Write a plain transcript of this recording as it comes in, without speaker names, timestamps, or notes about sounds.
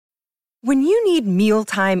When you need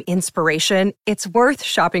mealtime inspiration, it's worth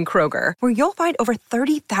shopping Kroger, where you'll find over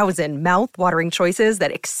 30,000 mouth-watering choices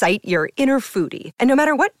that excite your inner foodie. And no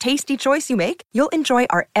matter what tasty choice you make, you'll enjoy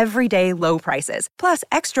our everyday low prices, plus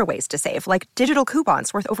extra ways to save, like digital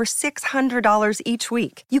coupons worth over $600 each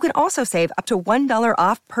week. You can also save up to $1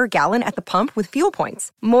 off per gallon at the pump with fuel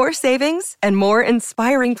points. More savings and more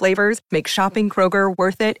inspiring flavors make shopping Kroger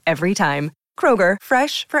worth it every time. Kroger,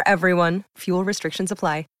 fresh for everyone. Fuel restrictions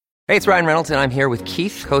apply. Hey, it's Ryan Reynolds, and I'm here with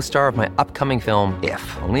Keith, co-star of my upcoming film,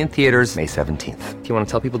 If, only in theaters May 17th. Do you want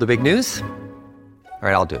to tell people the big news? All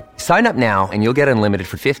right, I'll do it. Sign up now and you'll get unlimited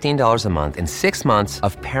for $15 a month and 6 months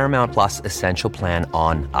of Paramount Plus Essential Plan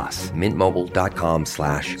on us.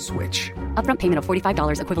 MintMobile.com/switch. Upfront payment of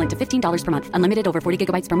 $45 equivalent to $15 per month. Unlimited over 40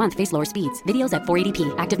 gigabytes per month. Face lower speeds. Videos at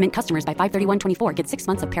 480p. Active Mint customers by 531.24 get 6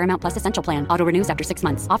 months of Paramount Plus Essential Plan. Auto renews after 6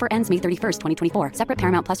 months. Offer ends May 31st, 2024. Separate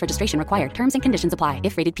Paramount Plus registration required. Terms and conditions apply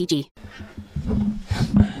if rated PG.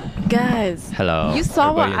 Guys, hello. You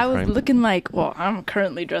saw Everybody what I was looking like. Well, I'm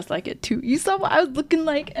currently dressed like it too. You saw what I was looking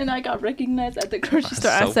like, and I got recognized at the grocery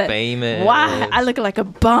store. So I said, famous. "Wow, I look like a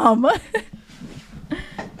bum."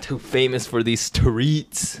 Too famous for these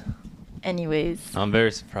streets. Anyways, I'm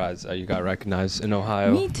very surprised that you got recognized in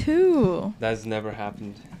Ohio. Me too. That's never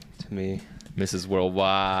happened to me. Mrs.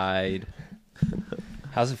 Worldwide.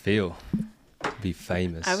 How's it feel to be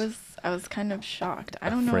famous? I was kind of shocked. I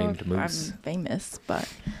don't know if I'm famous,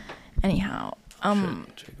 but anyhow,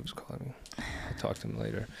 Jacob's calling me. I'll talk to him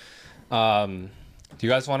later. Do you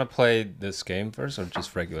guys want to play this game first or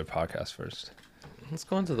just regular podcast first? Let's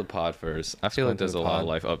go into the pod first. I feel like there's a lot of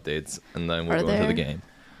life updates, and then we'll go into the game.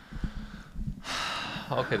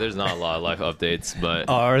 Okay, there's not a lot of life updates, but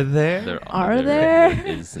are there? There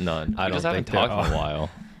is none. I just don't haven't think there talked in a while.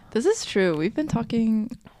 This is true. We've been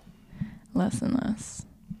talking less and less.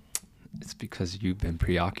 It's because you've been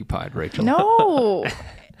preoccupied, Rachel. No.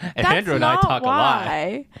 And Andrew and I talk a lot.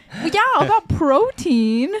 Well, yeah, about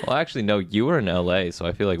protein. Well, actually, no, you were in LA, so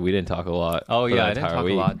I feel like we didn't talk a lot. Oh, yeah, I didn't talk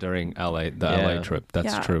a lot during the LA trip.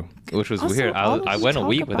 That's true. Which was Also, weird. I went a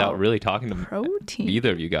week without really talking to protein.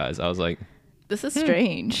 either of you guys. I was like, this is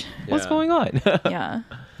strange. What's going on? Yeah.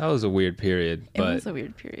 That was a weird period. It was a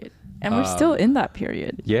weird period. And we're still in that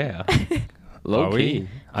period. Yeah. Low key.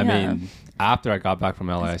 I mean, after I got back from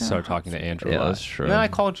LA, I started talking to Andrew. Yeah, that's true. And then I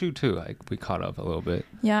called you too. We caught up a little bit.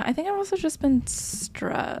 Yeah, I think I've also just been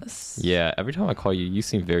stressed. Yeah, every time I call you, you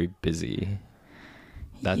seem very busy.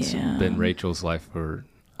 That's been Rachel's life for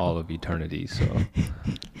all of eternity, so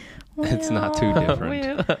it's not too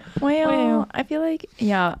different. Well, I feel like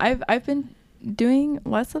I've been doing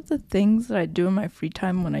less of the things that I do in my free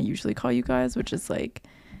time when I usually call you guys, which is like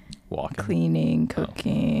walking, cleaning,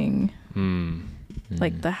 cooking,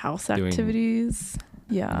 like the house activities.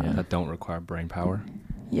 Yeah, that don't require brain power.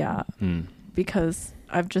 Yeah, because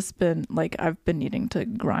I've been needing to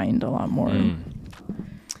grind a lot more.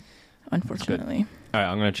 Unfortunately. All right,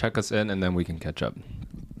 I'm gonna check us in and then we can catch up.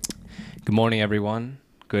 Good morning, everyone.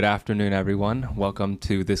 Good afternoon, everyone. Welcome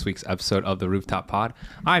to this week's episode of the Rooftop Pod.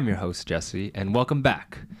 I'm your host, Jesse, and welcome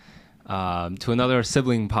back to another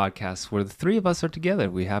sibling podcast where the three of us are together.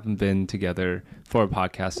 We haven't been together for a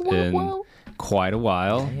podcast in quite a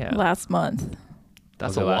while. Yeah. Last month.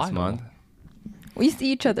 That's last month. We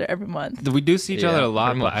see each other every month. We do see each other a lot,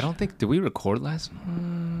 but much. I don't think, did we record last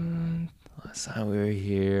month? Last time we were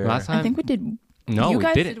here. Last time? I think we did. No, you we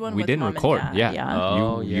guys didn't. Did one we with didn't Mom and record. Dad.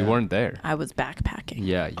 Yeah. You weren't there. I was backpacking.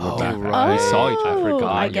 Yeah, you were back. Right. We saw each other. Oh, I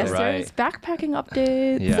forgot. I guess You're right. there's backpacking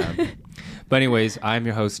updates. Yeah. But anyways, I'm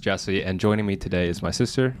your host, Jesse, and joining me today is my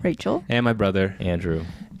sister, Rachel, and my brother, Andrew.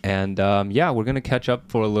 And we're going to catch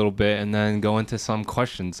up for a little bit and then go into some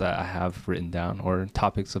questions that I have written down or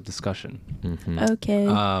topics of discussion. Mm-hmm. Okay.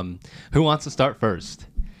 Who wants to start first?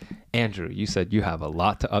 Andrew, you said you have a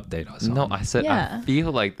lot to update us on. No, I said I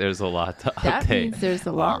feel like there's a lot to that update. means there's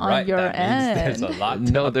a lot on your end. There's a lot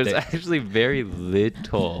to No, there's update. actually very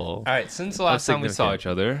little. All right, since the last time we saw each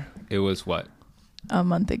other, it was what? A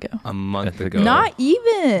month ago. A month ago. Not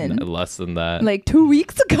even. Less than that. Like 2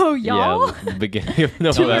 weeks ago, y'all. Yeah, beginning of 2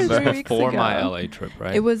 or 3 November. weeks Before ago. my LA trip,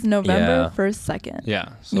 right? It was November Yeah. 1st, 2nd. Yeah,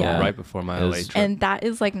 so Yeah. right before my It LA was- trip. And that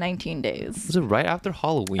is like 19 days. Was it right after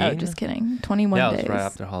Halloween? Oh, just kidding. 21 yeah, days. it was right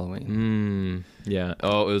after Halloween. Yeah.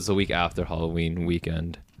 Oh, it was the week after Halloween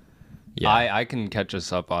weekend. Yeah. I can catch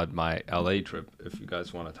us up on my LA trip if you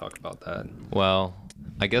guys want to talk about that. Well,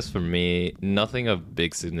 I guess for me, nothing of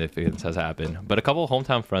big significance has happened, but a couple of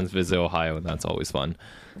hometown friends visit Ohio, and that's always fun.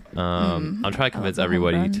 I'm trying to convince the home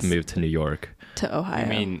everybody friends. to move to New York. To Ohio. I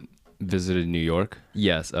mean, visited New York?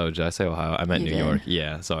 Yes. Oh, did I say Ohio? I meant You New did. York.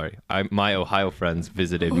 Yeah, sorry. My Ohio friends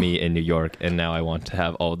visited me in New York, and now I want to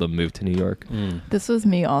have all of them move to New York. This was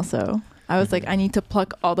me also. I was like, I need to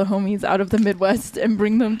pluck all the homies out of the Midwest and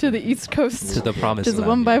bring them to the East Coast. To the promised just land.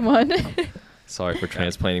 one by one. Sorry for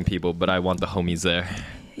transplanting people, but I want the homies there.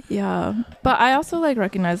 Yeah. But I also like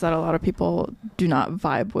recognize that a lot of people do not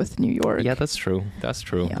vibe with New York. Yeah, that's true. That's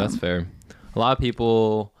true. Yeah. That's fair. A lot of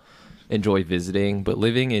people enjoy visiting, but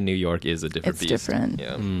living in New York is a different It's beast. different.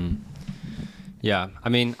 Yeah. Yeah, I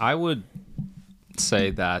mean, I would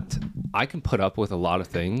say that I can put up with a lot of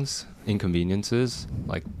things, inconveniences,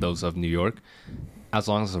 like those of New York, as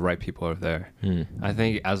long as the right people are there. I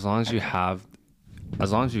think as long as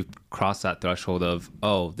you cross that threshold of,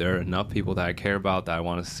 oh, there are enough people that I care about that I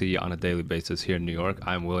want to see on a daily basis here in New York,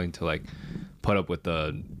 I'm willing to like put up with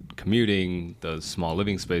the commuting, the small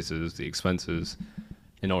living spaces, the expenses,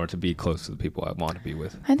 in order to be close to the people I want to be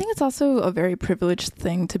with. I think it's also a very privileged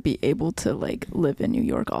thing to be able to like live in New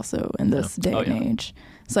York also in this day and age.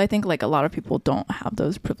 So I think like a lot of people don't have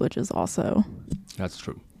those privileges also. That's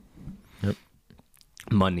true. Yep.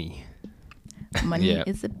 Money. Money Yeah.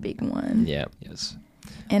 is a big one. Yeah. Yes.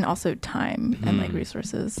 And also time and like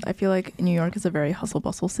resources. I feel like New York is a very hustle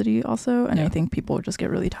bustle city also. And I think people just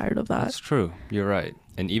get really tired of that. That's true. You're right.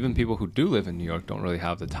 And even people who do live in New York don't really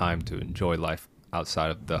have the time to enjoy life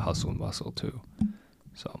outside of the hustle and bustle too.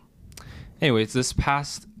 So anyways, this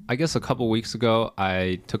past, I guess a couple weeks ago,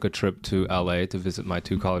 I took a trip to LA to visit my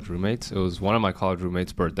 2 college roommates. It was one of my college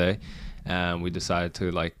roommates' birthday, and we decided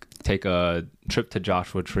to like take a trip to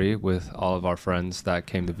Joshua Tree with all of our friends that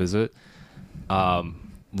came to visit.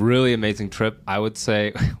 Really amazing trip. I would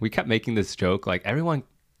say we kept making this joke, like everyone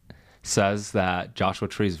says that Joshua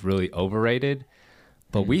Tree is really overrated,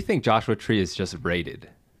 but we think Joshua Tree is just rated.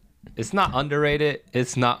 It's not underrated.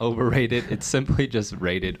 It's not overrated. It's simply just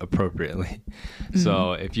rated appropriately.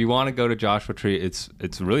 So if you want to go to Joshua Tree, it's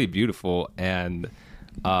really beautiful. And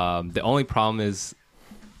the only problem is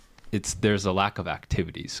there's a lack of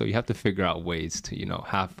activities. So you have to figure out ways to,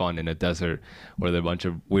 have fun in a desert where there are a bunch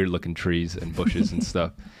of weird looking trees and bushes and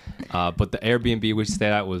stuff. But the Airbnb we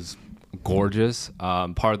stayed at was gorgeous.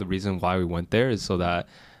 Part of the reason why we went there is so that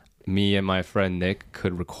me and my friend Nick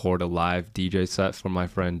could record a live DJ set for my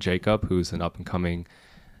friend Jacob, who's an up-and-coming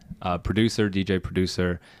DJ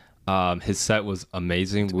producer. His set was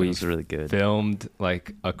amazing. It was really good. Filmed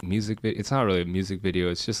like a music video. It's not really a music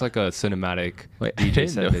video. It's just like a cinematic Wait, I DJ didn't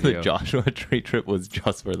set know video. the Joshua Tree trip was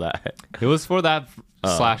just for that. It was for that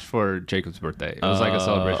 / for Jacob's birthday. It was like a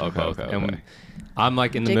celebration of both. And I'm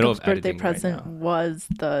like in the middle of Jacob's birthday editing present right now. was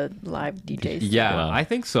the live DJ set. Yeah, Wow. I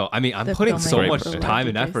think so. I mean, I'm The putting so filming much for live time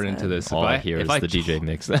and DJ effort into set. this. All I hear is the DJ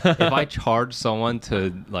mix. If I charge someone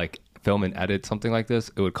to like film and edit something like this,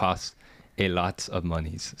 it would cost a lot of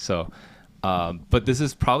monies. So, but this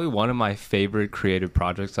is probably one of my favorite creative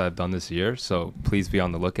projects I've done this year. So please be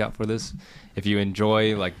on the lookout for this. If you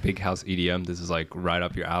enjoy like big house EDM, this is like right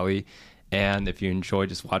up your alley. And if you enjoy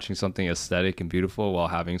just watching something aesthetic and beautiful while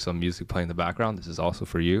having some music play in the background, this is also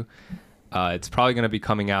for you. It's probably going to be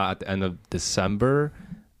coming out at the end of December.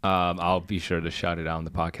 I'll be sure to shout it out on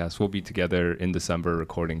the podcast. We'll be together in December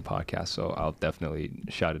recording podcasts, so I'll definitely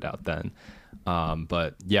shout it out then.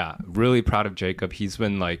 But yeah, really proud of Jacob. He's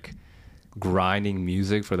been like grinding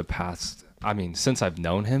music for the past, since I've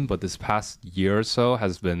known him, but this past year or so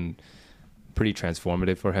has been pretty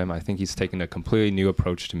transformative for him. I think he's taken a completely new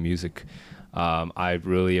approach to music. I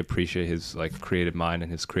really appreciate his like creative mind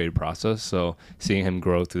and his creative process. So seeing him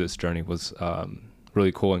grow through this journey was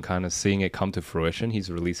really cool, and kind of seeing it come to fruition. He's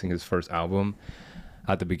releasing his first album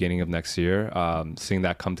at the beginning of next year. Seeing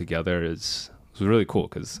that come together was really cool,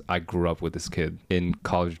 because I grew up with this kid in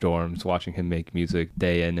college dorms, watching him make music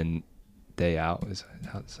day in and day out. Is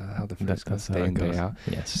that how the phrase goes? Day in, day out.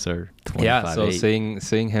 Yes, sir. Yeah. So 25/8.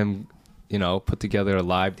 seeing him, put together a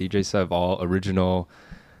live DJ set of all original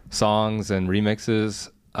songs and remixes,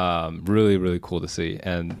 really, really cool to see.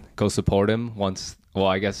 And go support him once. Well,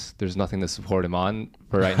 I guess there's nothing to support him on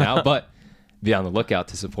for right now, but be on the lookout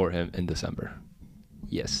to support him in December.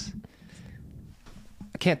 Yes.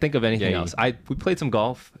 I can't think of anything else. We played some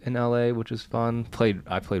golf in LA, which was fun.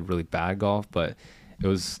 I played really bad golf, but it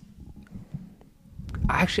was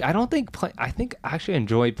actually, I think I actually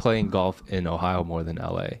enjoyed playing golf in Ohio more than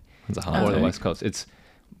LA. Or the West Coast. It's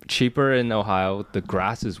cheaper in Ohio. The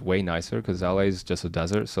grass is way nicer because LA is just a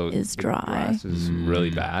desert, so It's the dry. grass is really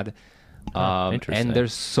bad. Interesting. And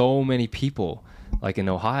there's so many people. Like in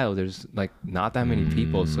Ohio, there's like not that many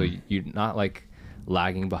people, so you're not like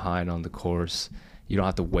lagging behind on the course. You don't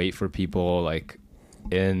have to wait for people. Like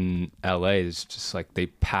in LA, it's just like they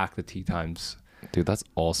pack the tee times Dude, that's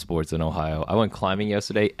all sports in Ohio. I went climbing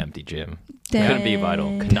yesterday, empty gym. Dang. Couldn't be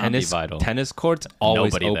vital. Could not be vital. Tennis courts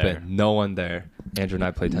always Nobody open. there. No one there. Andrew and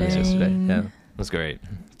I played tennis yesterday. Yeah. That's great.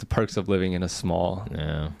 The perks of living in a small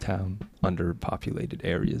Yeah. town, underpopulated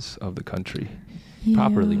areas of the country.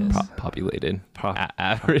 Properly Yes. populated.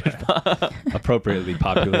 Average. Appropriately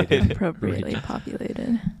populated. Appropriately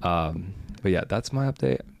populated. But yeah, that's my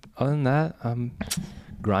update. Other than that, I'm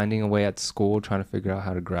grinding away at school, trying to figure out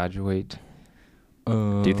how to graduate.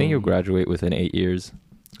 Do you think you'll graduate within 8 years?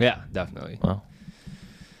 Yeah, definitely. Well,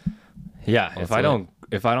 Yeah, if I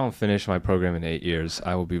hopefully. don't finish my program in 8 years,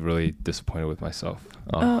 I will be really disappointed with myself.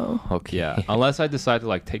 Oh. okay. Yeah, unless I decide to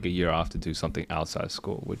like take a year off to do something outside of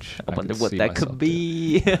school, which I wonder could what see that myself could do.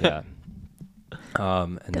 be. Yeah.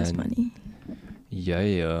 And That's then funny.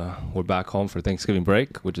 yeah, we're back home for Thanksgiving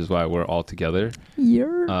break, which is why we're all together.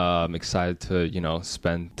 Yeah. Excited to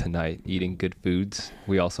spend tonight eating good foods.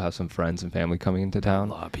 We also have some friends and family coming into town.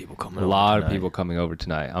 A lot of people coming A lot of people coming over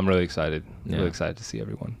tonight. I'm really excited. Yeah. Really excited to see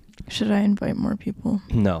everyone. Should I invite more people?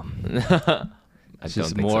 No, I it's don't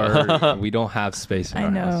just think more. so. We don't have space in I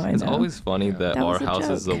our know, house. I It's know. always funny that That our was a house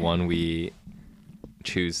is the joke. one we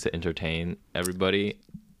choose to entertain everybody.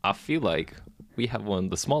 I feel like we have one of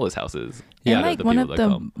the smallest houses. Yeah, And like the one people of that the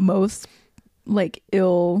come. most like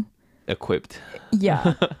ill. Equipped.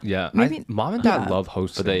 Yeah. Yeah, Maybe- mom and dad yeah. love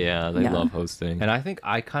hosting. But they Yeah. love hosting. And I think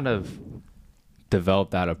I kind of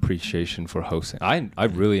developed that appreciation for hosting. I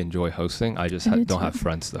really enjoy hosting. I just I do don't too. have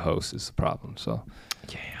friends to host is the problem. So,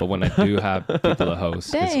 Yeah. but when I do have people to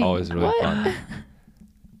host, it's Dang, always really what? fun.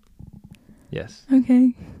 Yes.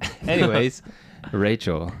 Okay. Anyways,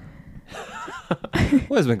 Rachel,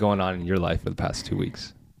 what has been going on in your life for the past 2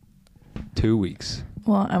 weeks? 2 weeks.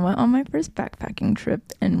 Well, I went on my first backpacking trip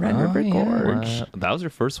in Red Oh, River yeah. Gorge. That was your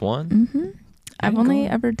first one? Mm-hmm. I've only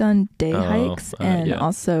ever done day Oh, hikes and yeah.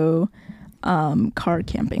 also car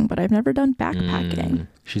camping, but I've never done backpacking. Mm.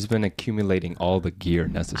 She's been accumulating all the gear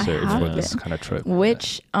necessary have for this been. kind of trip.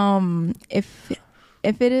 Which, if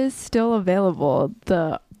it is still available,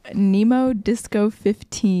 the Nemo Disco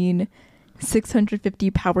 15 650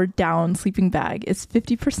 powered down sleeping bag is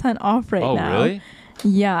 50% off right Oh, now. really?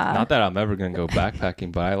 Yeah. Not that I'm ever going to go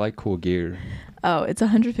backpacking, but I like cool gear. Oh, it's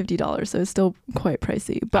 $150, so it's still quite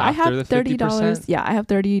pricey. But I After have the $30. 50%? Yeah, I have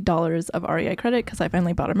 $30 of REI credit because I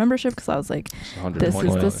finally bought a membership because I was like, It's this is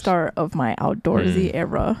the $120. start of my outdoorsy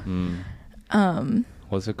era.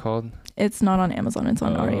 What's it called? It's not on Amazon, it's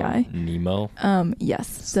on REI. Nemo. Yes,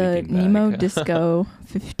 Sleeping the Nemo bag. Disco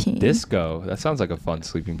 15. Disco. That sounds like a fun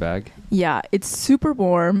sleeping bag. Yeah, it's super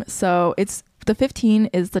warm. So it's the 15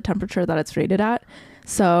 is the temperature that it's rated at.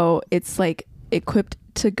 So it's like equipped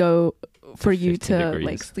to go for you 15 to degrees.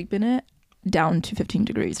 like sleep in it down to 15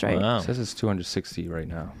 degrees, right? Wow. It says it's 260 right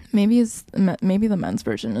now. Maybe the men's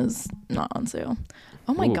version is not on sale.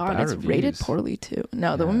 Oh my Ooh, god, bad it's rated reviews. poorly too.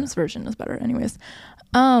 No, the Yeah. women's version is better anyways.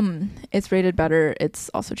 It's rated better. It's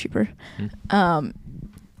also cheaper.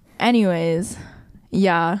 Anyways,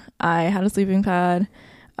 yeah, I had a sleeping pad.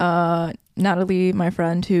 Natalie, my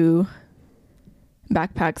friend who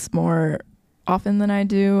backpacks more often than I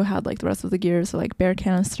do, had like the rest of the gear, so like bear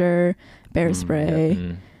canister, bear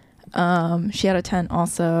spray. She had a tent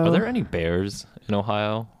also. Are there any bears in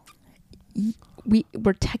Ohio?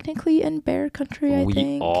 We're technically in bear country, I we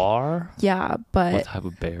think. are? Yeah, What but type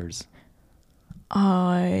of bears?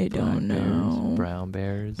 I don't Black know. Bears, brown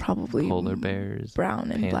bears? Probably Polar bears?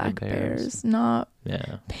 brown and panda black bears, not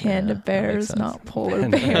Yeah. panda Yeah, that makes bears, sense. not polar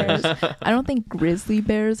bears. I don't think grizzly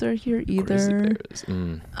bears are here either.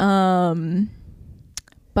 Grizzly bears.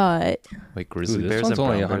 But Wait, grizzly this bears one's and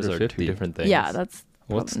only brown bears are 150. two different things. yeah, that's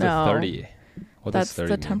What's no, the 30? What that's does 30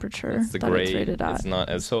 the mean? temperature It's the that it's gray. rated at. It's not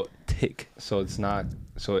as So- thick. So it's not.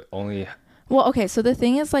 So it only. Well, okay, so the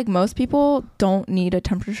thing is, like, most people don't need a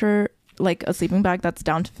temperature, like a sleeping bag that's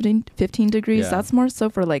down to 15 degrees. Yeah. That's more so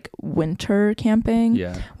for like winter camping.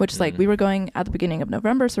 Yeah. Which, like, we were going at the beginning of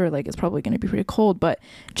November, so we're like, it's probably going to be pretty cold. But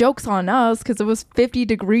joke's on us because it was 50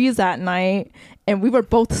 degrees at night and we were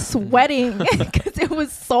both sweating because it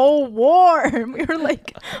was so warm. We were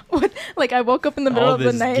like, what? Like, I woke up in the middle All of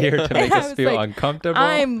the this night gear to and make I us was feel like, uncomfortable.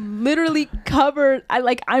 I'm literally covered.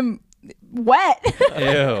 I'm wet.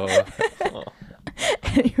 Ew.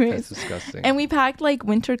 Anyways. That's disgusting. And we packed like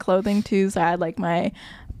winter clothing too. So I had like my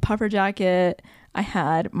puffer jacket, I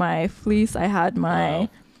had my fleece, I had my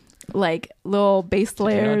like little base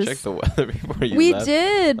layers. Check the weather before you We left.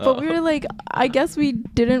 did, but we were like, I guess we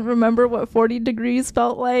didn't remember what 40 degrees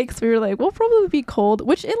felt like, so we were like, we'll probably be cold,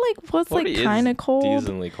 which it like was like kind of cold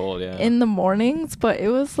decently cold, yeah. in the mornings, but it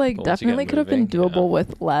was like But once you definitely get could have been moving, doable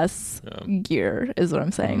with less gear, is what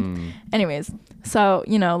I'm saying. Anyways, so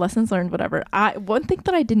lessons learned, whatever. One thing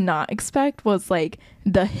that I did not expect was like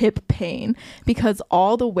the hip pain, because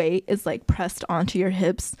all the weight is like pressed onto your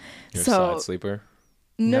hips. You're so a side sleeper.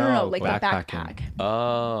 no, like a backpacking. backpack.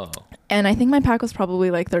 Oh. And I think my pack was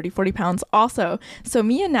probably like 30-40 pounds also. So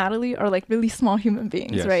me and Natalie are like really small human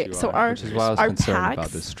beings, Yes, right? you So are, which is why I was our concerned packs, about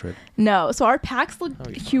this trip. no, so our packs looked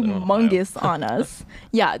humongous on us.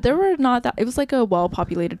 Yeah, there were not that. It was like a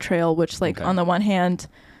well-populated trail, which like on the one hand,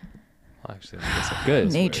 Actually, I guess I-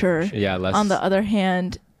 Good. nature. Yeah, less. On the other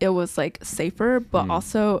hand, it was like safer, but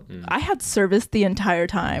also I had service the entire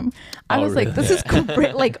time. I was like, this is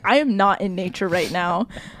great. Like, I am not in nature right now.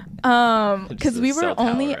 Because a we were cell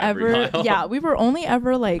only tower every ever mile. we were only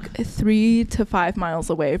ever like 3 to 5 miles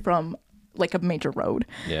away from like a major road.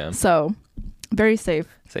 Yeah. So very safe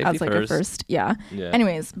Safety as like first. a first. Yeah. Yeah.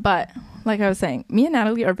 Anyways, but like I was saying, me and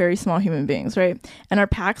Natalie are very small human beings, right? And our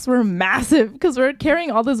packs were massive because we're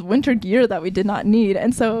carrying all this winter gear that we did not need.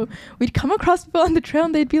 And so we'd come across people on the trail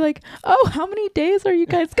and they'd be like, oh, how many days are you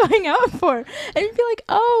guys going out for? And we'd be like,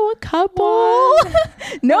 oh, a couple.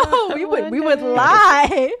 No, we would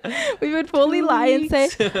lie. We would fully lie and say,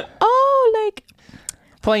 oh, like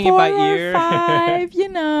playing it 4 by or ear.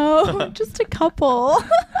 5, just a couple.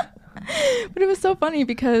 But it was so funny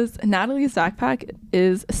because Natalie's backpack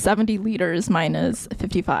is 70 liters, mine is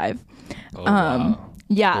 55. Oh, wow.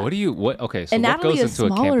 Yeah. Okay, so And what Natalie goes is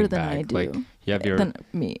into a smaller camping than bag? I do. Like Than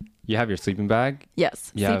me. you have your sleeping bag,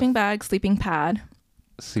 Yes. You Sleeping have- bag, sleeping pad.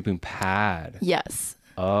 sleeping pad. Yes.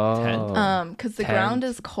 Oh. Because the Tent. ground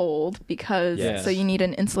is cold because Yes. so you need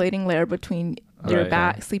an insulating layer between your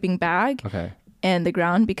Right. sleeping bag Okay. and the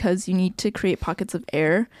ground, because you need to create pockets of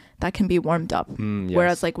air that can be warmed up. Yes.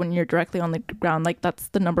 Whereas like when you're directly on the ground, like that's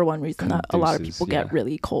the number one reason that a lot of Conduces, people get yeah.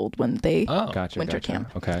 really cold when they Gotcha. winter gotcha.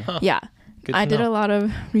 camp. Okay. Yeah. Good I to did know. a lot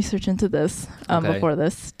of research into this Okay. before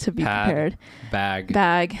this to be Pad, prepared. Bag.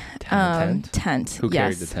 Bag, Tent? tent. Who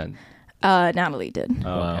carried yes. the tent? Natalie did.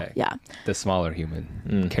 Oh, Wow. okay. Yeah. The smaller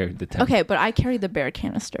human carried the tent. Okay, but I carried the bear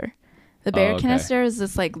canister. The bear okay. canister is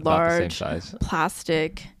this like About the same large size.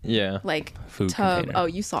 plastic Yeah. like Food tub. container. Oh,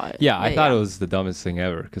 you saw it. Yeah, I thought it was the dumbest thing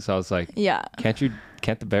ever because I was like, Yeah. can't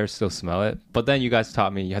the bears still smell it? But then you guys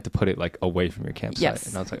taught me you have to put it like away from your campsite. Yes,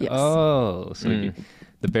 And I was like, yes. oh, so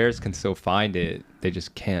the bears can still find it. They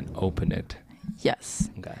just can't open it. Yes.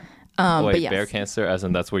 Okay. Wait, but yes. bear canister, as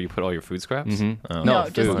in that's where you put all your food scraps? Oh. No,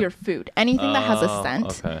 food. just your food. Anything that has a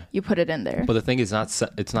scent, okay. you put it in there. But the thing is,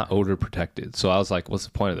 it's not odor protected. So I was like, what's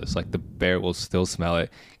the point of this? Like the bear will still smell it,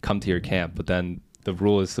 come to your camp, but then the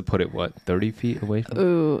rule is to put it 30 feet away from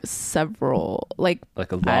Ooh, several like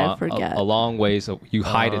a I long forget. a long ways. So you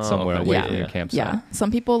hide it somewhere okay. away Yeah. from your campsite. Yeah.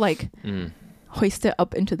 Some people like hoist it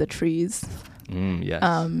up into the trees. Yes.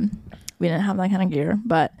 We didn't have that kind of gear,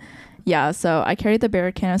 but yeah, so I carried the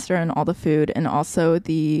bear canister and all the food, and also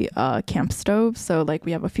the camp stove. So like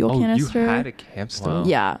we have a fuel canister. You had a camp stove?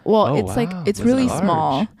 Yeah. Well, Oh, it's like wow. it's Was it really large?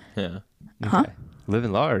 small. Yeah. Huh? Okay.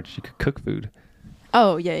 Living large, you could cook food.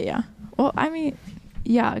 Oh, yeah. Well, I mean,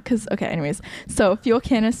 yeah, because, okay, anyways. So fuel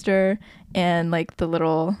canister and like the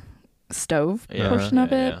little stove Yeah. portion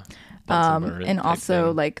of it. Yeah. Bunsen burner And type also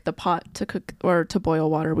thing. like the pot to cook or to boil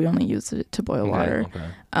water. We only use it to boil water.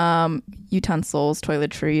 Okay. Utensils,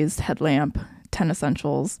 toiletries, headlamp, 10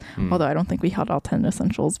 essentials. Although I don't think we had all 10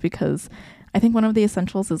 essentials because I think one of the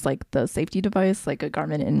essentials is like the safety device, like a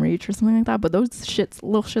Garmin InReach or something like that. But those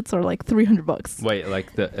little shits are like $300. Wait,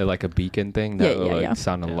 like a beacon thing that will yeah.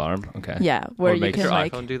 sound an alarm? Okay. Yeah, where Or you make can Does your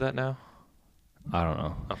like. iPhone do that now? I don't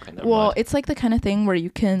know. Okay, never Well, mind. it's like the kind of thing where you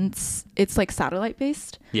can. It's like satellite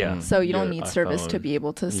based. Yeah. So you don't Your need service to iPhone- be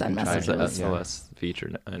able to send can try It's a messages. Yeah. SOS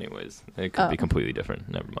feature, anyways. It could be completely different.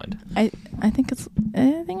 Never mind. I think it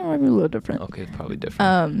might be a little different. Okay, it's probably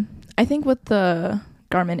different. I think with the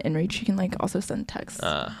Garmin InReach, you can like also send text.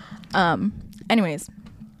 Anyways,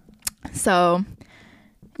 so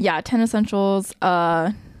yeah, 10 essentials.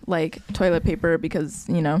 Like toilet paper because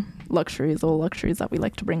little luxuries that we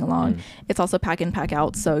like to bring along. It's also pack in, pack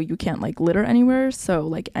out, so you can't like litter anywhere. So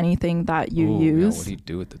like anything that you Ooh, yeah, use, what do you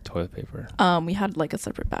do with the toilet paper? we had like a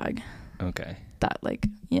separate bag. Okay. That like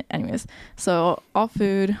anyways, so all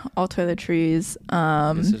food, all toiletries.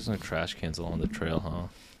 I guess there's no trash cans along the trail, huh?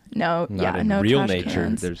 No, Not in no real trash nature,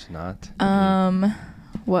 cans. there's not.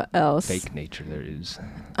 What else? fake nature there is.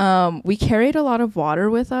 We carried a lot of water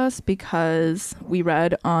with us because we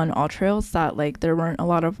read on all trails that like there weren't a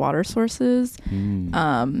lot of water sources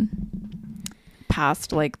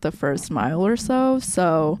past like the first mile or so.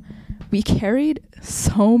 So we carried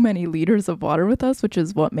so many liters of water with us, which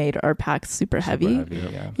is what made our packs super heavy.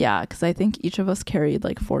 Yeah, because I think each of us carried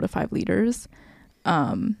like 4 to 5 liters.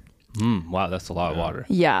 Wow, that's a lot of water.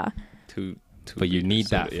 Yeah. But you need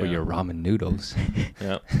that for your ramen noodles.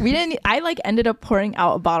 Yeah. We didn't. I like ended up pouring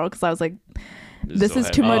out a bottle because I was like, "This is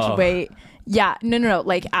so too heavy. much weight." Yeah, no.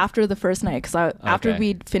 Like after the first night, because after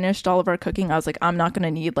we'd finished all of our cooking, I was like, "I'm not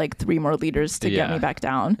gonna need like 3 more liters to get me back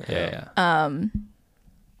down." Yeah.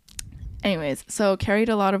 Anyways, so carried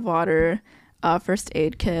a lot of water, first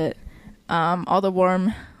aid kit, all the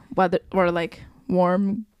warm weather or like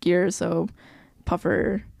warm gear, so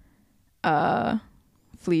puffer,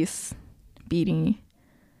 fleece, beanie,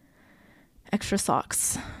 extra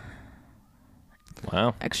socks.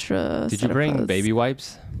 Wow. Extra. Did you bring clothes. baby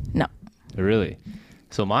wipes? No. Really?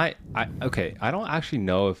 So I don't actually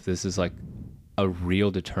know if this is like a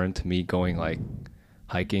real deterrent to me going like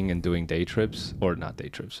hiking and doing day trips, or not day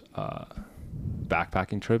trips,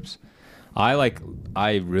 backpacking trips.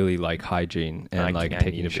 I really like hygiene and like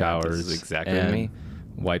taking showers. This is exactly and me.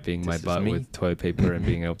 Wiping my butt with toilet paper and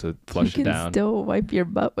being able to flush you it can down. still wipe your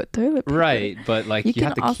butt with toilet paper. Right, but like you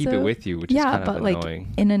have to keep it with you, which is kind of annoying.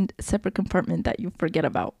 Like in a separate compartment that you forget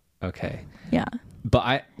about. Okay. Yeah.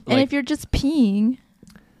 But and if you're just peeing,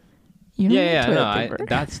 you don't need toilet paper.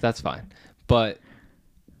 That's fine. But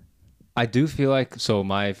I do feel like, so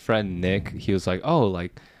my friend Nick, he was like, oh,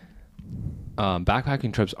 like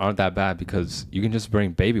backpacking trips aren't that bad because you can just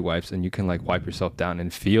bring baby wipes and you can like wipe yourself down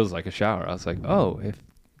and it feels like a shower. I was like, oh, if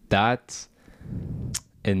that's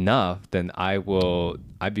enough, then I'd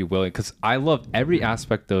be willing, because I love every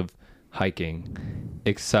aspect of hiking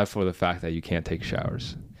except for the fact that you can't take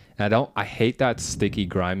showers. And I hate that sticky,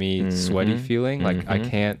 grimy, sweaty feeling. Like I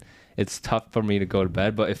can't, it's tough for me to go to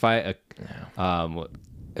bed, but if I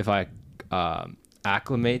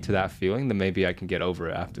acclimate to that feeling, then maybe I can get over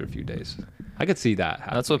it after a few days. I could see that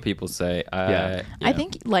happening. That's what people say. Yeah. I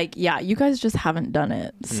think you guys just haven't done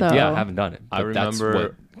it. So yeah, I haven't done it. I remember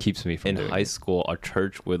that's what keeps me from in doing high it. school, our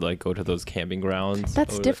church would like go to those camping grounds.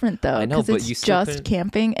 That's different though, I know, because but it's you still just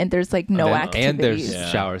camping and there's like no activities. And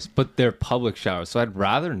there's showers, but they're public showers. So I'd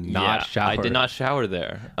rather not shower. I did not shower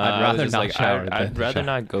there. I'd rather not shower. I'd rather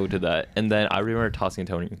not go to that. And then I remember tossing and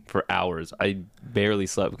turning for hours. I barely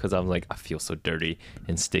slept because I was like, I feel so dirty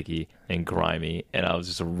and sticky and grimy, and I was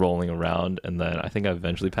just rolling around. And then I think I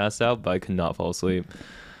eventually passed out, but I could not fall asleep.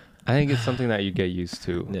 I think it's something that you get used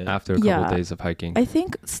to after a couple of days of hiking. I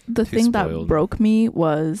think the thing that broke me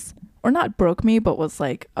was, or not broke me, but was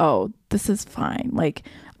like, oh, this is fine. Like,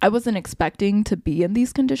 I wasn't expecting to be in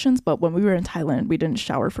these conditions, but when we were in Thailand, we didn't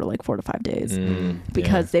shower for like 4 to 5 days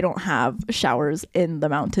because they don't have showers in the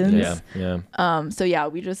mountains. So yeah,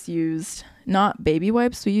 we just used not baby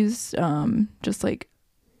wipes. We used just like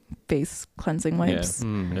face cleansing wipes.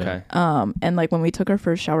 Okay. And like when we took our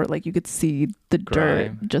first shower, like you could see the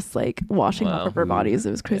dirt just like washing off of our bodies.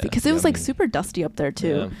 It was crazy because it was like super dusty up there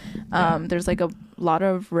too. There's like a lot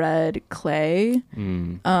of red clay,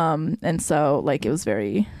 and so like it was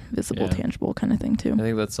very visible, tangible kind of thing too. I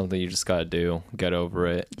think that's something you just gotta do, get over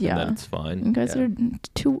it, and then it's fine. You guys are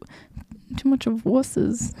too much of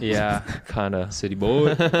wusses. Yeah, kind of city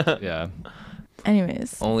boy. Yeah.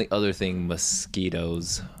 Anyways, only other thing,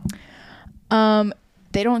 mosquitoes.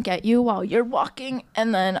 They don't get you while you're walking,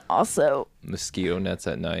 and then also mosquito nets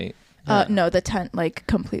at night. No, the tent like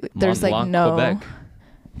completely. There's like no. Quebec.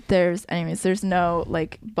 There's no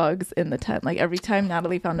like bugs in the tent. Like every time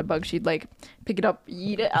Natalie found a bug, she'd like pick it up,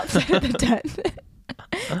 eat it outside of the tent.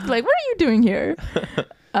 Like, what are you doing here?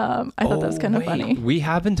 I thought that was kind of funny. We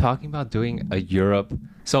have been talking about doing a Europe.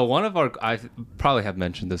 So I probably have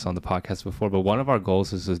mentioned this on the podcast before, but one of our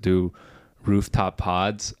goals is to do rooftop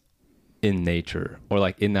pods in nature, or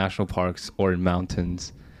like in national parks or in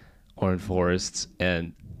mountains or in forests.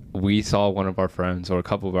 And we saw one of our friends, or a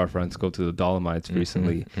couple of our friends, go to the Dolomites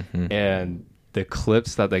recently, and the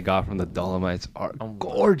clips that they got from the Dolomites are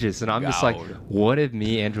gorgeous. And I'm just like, what if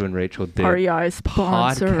me, Andrew, and Rachel did REI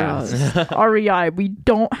sponsor us? REI, we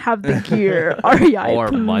don't have the gear. REI, or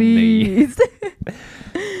please. money.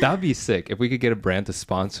 That would be sick if we could get a brand to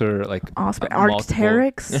sponsor, like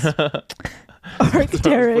Arc'teryx.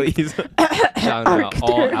 Arc'teryx. Shout out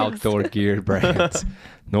all outdoor gear brands.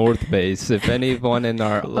 North Base. If anyone in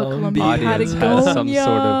our audience has some sort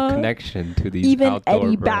of connection to these even outdoor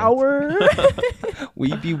Eddie brands, Bauer,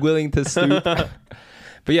 we'd be willing to stoop.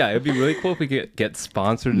 But yeah, it'd be really cool if we could get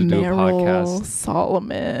sponsored to do a Meryl podcast.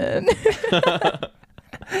 Solomon.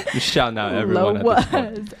 Just shouting out everyone at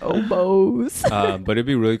this point. Oboes. But it'd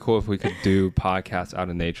be really cool if we could do podcasts out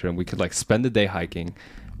in nature and we could like spend the day hiking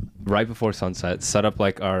right before sunset, set up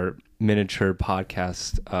like our miniature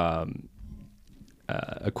podcast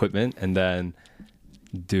equipment, and then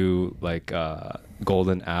do like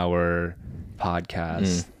golden hour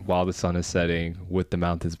podcast while the sun is setting with the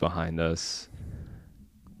mountains behind us.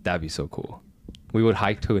 That'd be so cool. We would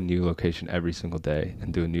hike to a new location every single day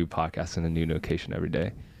and do a new podcast in a new location every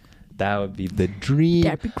day. That would be the dream.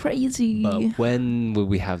 That'd be crazy. But when will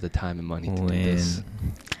we have the time and money to do this?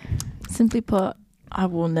 Simply put, I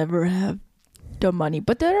will never have the money.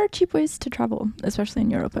 But there are cheap ways to travel, especially in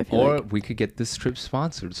Europe, I feel Or like. we could get this trip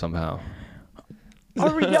sponsored somehow.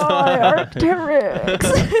 REI,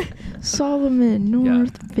 Arcteryx, Solomon,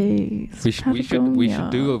 North Face. We should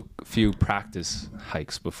do a few practice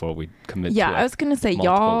hikes before we commit. Yeah, to I was gonna say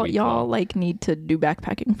y'all like need to do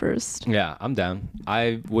backpacking first. Yeah, I'm down.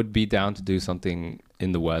 I would be down to do something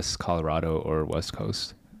in the West, Colorado or West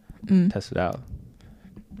Coast. Test it out.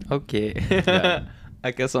 Okay. Yeah.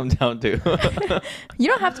 I guess I'm down too. You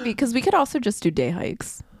don't have to be, because we could also just do day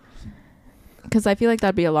hikes. Because I feel like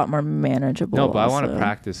that'd be a lot more manageable. No, but I want also. to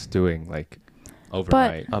practice doing like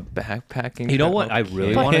overnight. A backpacking. You know trip? what I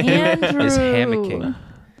really But want to do Andrew. is hammocking.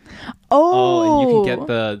 Oh, And you can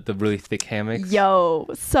get the really thick hammocks. Yo,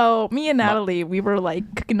 so me and Natalie, we were like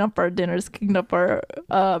cooking up our dinners, cooking up our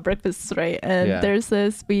breakfasts, right? And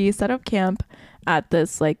we set up camp at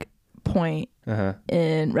this like point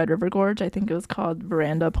in Red River Gorge. I think it was called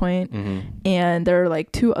Veranda Point. And there were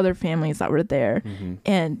like two other families that were there,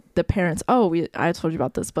 and the parents, I told you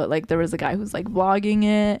about this, but like there was a guy who's like vlogging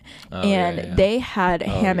it, and they had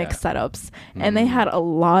hammock setups, and they had a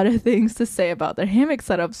lot of things to say about their hammock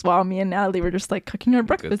setups while me and Natalie were just like cooking our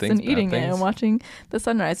breakfast and eating it and watching the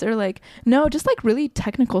sunrise. They're like, no, just like really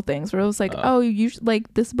technical things where it was like,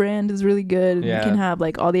 like this brand is really good, and you can have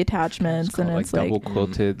like all the attachments, and it's like double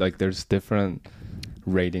quilted, like there's different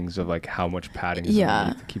ratings of like how much padding is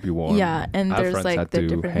needed to keep you warm. Yeah, and there's like the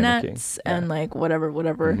different nets and like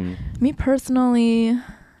whatever. Me personally,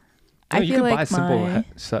 I feel like buy a simple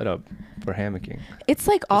setup for hammocking. It's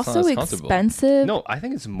like also expensive. No, I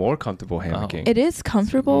think it's more comfortable hammocking. It is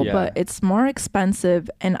comfortable, but it's more expensive,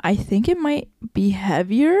 and I think it might be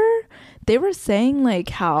heavier. They were saying like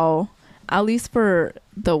how, at least for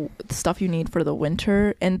the stuff you need for the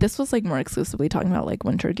winter, and this was like more exclusively talking about like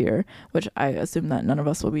winter gear, which I assume that none of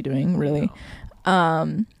us will be doing really.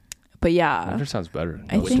 But yeah, Winter sounds better.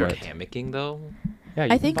 I think hammocking though. Yeah,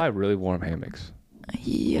 you can buy really warm hammocks.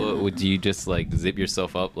 Yeah. Well, would you just like zip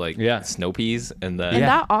yourself up like snow peas and then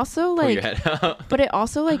that also pull like your head out? but it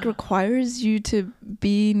also like requires you to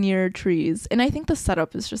be near trees, and I think the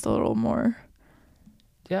setup is just a little more.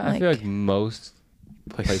 Yeah, I feel like most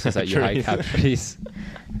places that you hike have trees.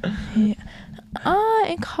 In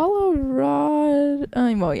Colorado,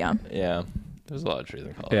 Yeah, there's a lot of trees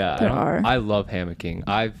in Colorado. Yeah, there are. I love hammocking.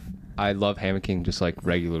 I love hammocking just like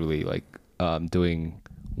regularly, like doing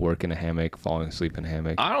work in a hammock, falling asleep in a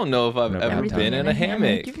hammock. I don't know if I've ever been in a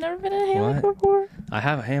hammock. You've never been in a hammock before? I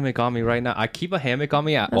have a hammock on me right now. I keep a hammock on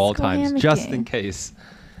me at all times, just in case.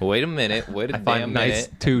 Wait a minute. I find nice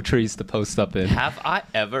 2 trees to post up in. Have I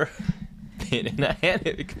ever been in a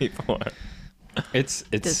hammock before? It's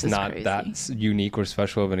not crazy. that unique or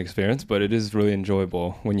special of an experience, but it is really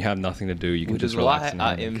enjoyable when you have nothing to do. You can Which just is relax. why in a I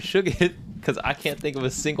hammock. am shook because I can't think of a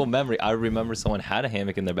single memory. I remember someone had a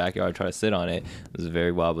hammock in their backyard. I tried to sit on it. It was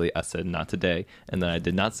very wobbly. I said not today, and then I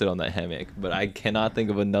did not sit on that hammock. But I cannot think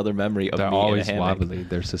of another memory of They're me always in a hammock. wobbly.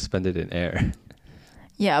 They're suspended in air.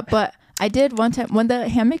 Yeah, but I did one time when the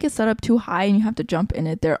hammock is set up too high and you have to jump in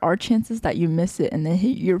it. There are chances that you miss it and then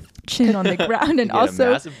hit your chin on the ground, and You get also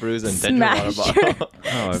a massive bruise and dent your water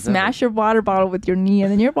bottle. smash your water bottle with your knee,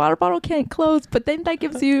 and then your water bottle can't close. But then that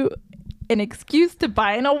gives you an excuse to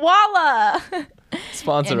buy an Awala.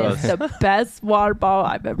 Sponsor and us. it's the best water bottle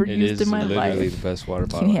I've ever used in my literally life. the best water You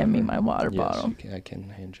bottle. can hand me ever. my water Yes, bottle. I can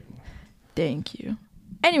hand you. Thank you.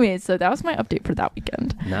 Anyway, so that was my update for that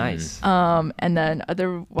weekend. Nice. And then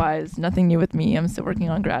otherwise, nothing new with me. I'm still working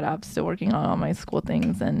on grad apps, still working on all my school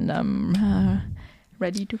things, and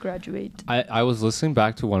ready to graduate. I was listening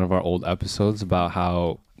back to one of our old episodes about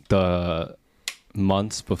how the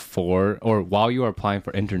months before or while you were applying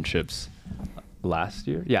for internships last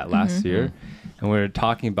year. Yeah, last year. And we were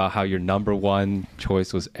talking about how your number one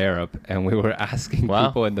choice was Arab. And we were asking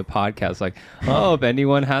people in the podcast, like, oh, if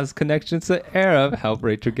anyone has connections to Arab, help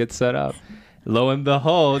Rachel get set up. Lo and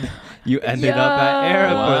behold, you ended up at Arab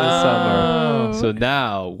for the summer. So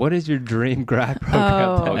now, what is your dream grad program?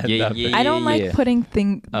 Oh. to end Yeah, up yeah, in? I don't like putting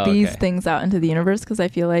these okay. things out into the universe because I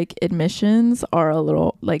feel like admissions are a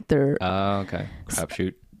little like they're Okay.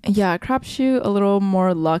 Crapshoot. crapshoot, a little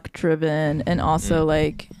more luck driven, and also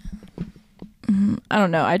like I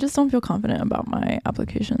don't know. I just don't feel confident about my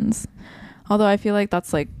applications. Although I feel like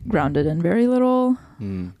that's like grounded in very little.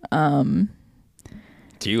 Do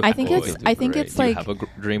you? I think it's Do you like have a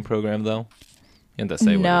dream program though? You have to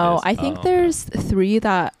say no. what it is. I think there's 3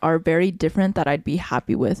 that are very different that I'd be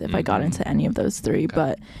happy with if I got into any of those 3. Okay.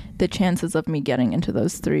 But the chances of me getting into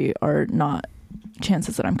those 3 are not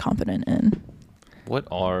chances that I'm confident in.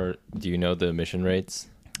 Do you know the admission rates?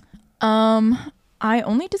 I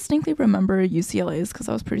only distinctly remember UCLA's because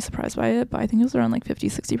I was pretty surprised by it, but I think it was around like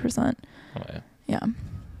 50-60%. Oh yeah. Yeah.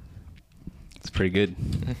 It's pretty good.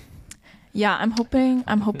 Yeah, I'm hoping,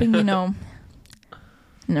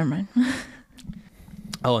 never mind.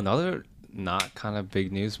 Oh, another not kind of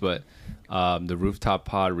big news, but the Rooftop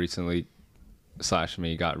Pod recently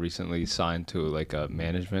got recently signed to like a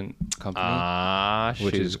management company,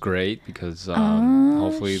 which is great because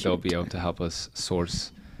hopefully they'll be able to help us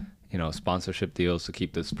source, sponsorship deals to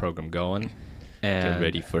keep this program going. And get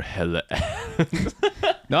ready for hella ads.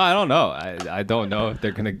 No, I don't know. I don't know if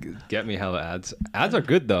they're gonna get me hella ads. Ads are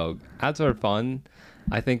good though. Ads are fun.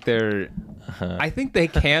 I think they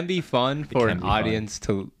can be fun for an audience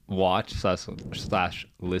to watch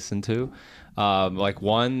 / listen to. Like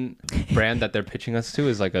one brand that they're pitching us to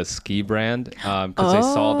is like a ski brand because they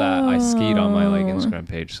saw that I skied on my like Instagram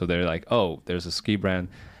page. So they're like, oh, there's a ski brand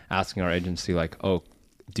asking our agency like, oh,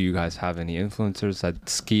 do you guys have any influencers that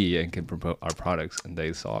ski and can promote our products? And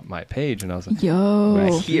they saw my page and I was like, yo,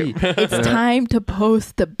 it's time to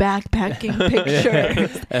post the backpacking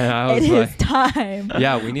pictures. And I was it like, is time.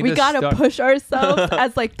 Yeah, we gotta push ourselves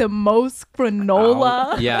as like the most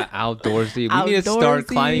granola. Outdoorsy. We need to start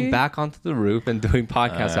climbing back onto the roof and doing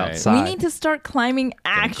podcasts outside. We need to start climbing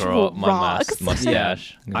actual rocks.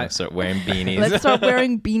 Mustache. I start wearing beanies. Let's start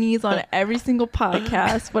wearing beanies on every single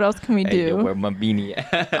podcast. What else can we do? Where my beanie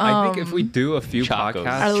at? I think if we do a few podcasts,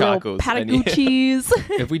 our little Patagucci's.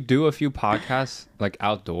 If we do a few podcasts like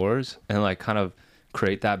outdoors and like kind of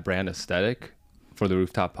create that brand aesthetic for the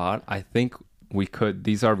Rooftop Pod, I think we could.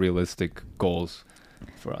 These are realistic goals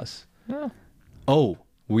for us. Yeah. Oh,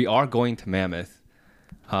 we are going to Mammoth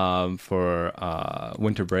for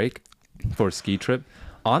winter break for a ski trip.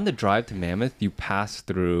 On the drive to Mammoth, you pass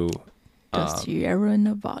through the Sierra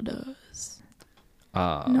Nevadas.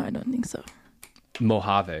 No, I don't think so.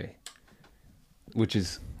 Mojave, which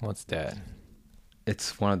is what's that?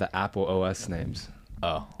 It's one of the Apple OS names.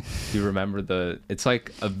 Oh, do you remember it's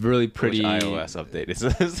like a really pretty Which iOS update is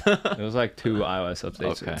this? It was like 2 iOS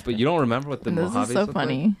updates. Okay. But you don't remember what the Mojave is? This is so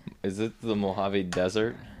funny. Like? Is it the Mojave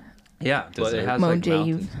Desert? Yeah, but it has like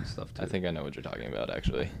mountains and stuff too. I think I know what you're talking about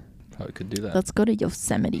actually. Probably could do that. Let's go to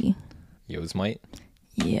Yosemite. Yosemite?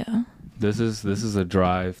 Yeah. This is a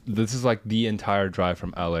drive. This is like the entire drive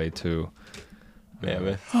from LA to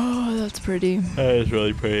Mammoth. Oh, that's pretty. That is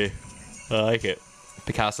really pretty. I like it.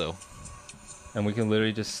 Picasso. And we can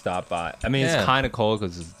literally just stop by. I mean, it's kind of cold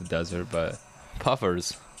because it's the desert, but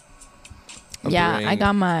puffers. I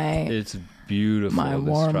got my. It's beautiful. My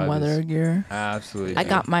warm weather gear. Absolutely. I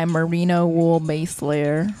got my merino wool base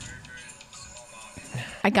layer.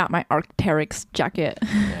 I got my Arc'teryx jacket.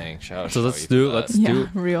 Dang, so let's do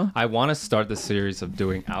real. I want to start the series of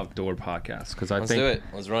doing outdoor podcasts because let's do it.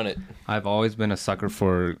 Let's run it. I've always been a sucker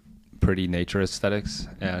for pretty nature aesthetics,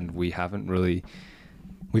 and we've only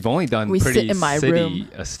done pretty city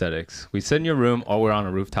aesthetics. We sit in your room, or we're on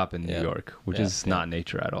a rooftop in New York, which is not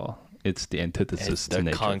nature at all. It's the antithesis to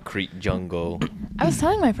nature. Concrete jungle. I was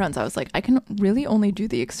telling my friends, I was like, I can really only do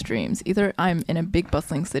the extremes. Either I'm in a big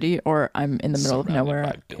bustling city or I'm in the middle of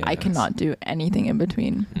nowhere. I cannot do anything in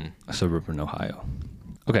between. Suburban Ohio.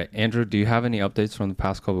 Okay, Andrew, do you have any updates from the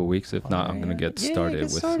past couple of weeks? If not, I'm going to get started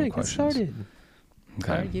with some questions.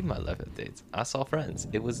 Okay. I gave my life updates. I saw Friends.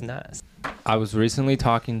 It was nice. I was recently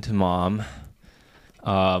talking to Mom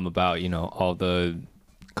about, all the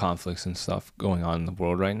conflicts and stuff going on in the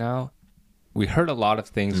world right now. We heard a lot of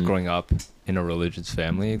things growing up in a religious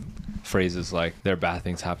family. Phrases like, there are bad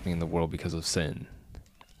things happening in the world because of sin.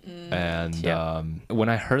 And when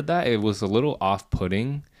I heard that, it was a little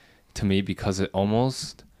off-putting to me because it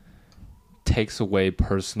almost takes away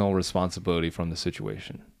personal responsibility from the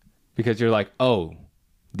situation. Because you're like, oh,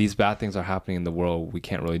 these bad things are happening in the world. We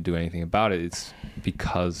can't really do anything about it. It's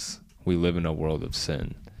because we live in a world of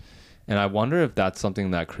sin. And I wonder if that's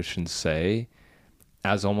something that Christians say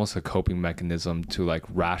as almost a coping mechanism to like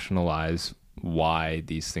rationalize why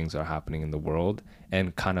these things are happening in the world,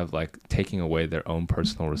 and kind of like taking away their own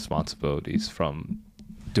personal responsibilities from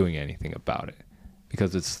doing anything about it,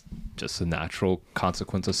 because it's just a natural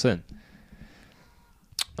consequence of sin.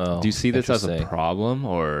 Oh, do you see this as a interesting. problem,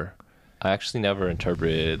 or? I actually never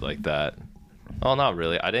interpreted it like that. Oh, not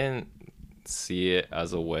really. I didn't see it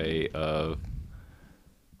as a way of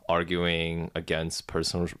arguing against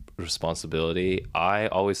personal responsibility. I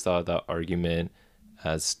always thought that argument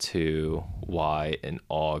as to why an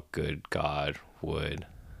all good God would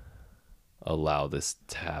allow this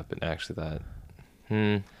to happen. Actually,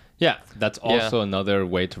 Yeah, that's also another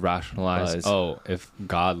way to rationalize, if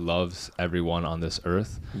God loves everyone on this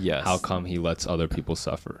earth, Yes. how come he lets other people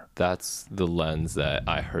suffer? that's the lens that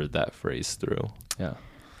I heard that phrase through. Yeah.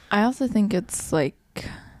 I also think it's like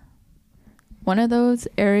one of those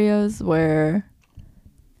areas where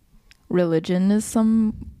religion is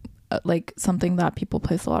something that people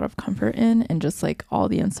place a lot of comfort in, and just like all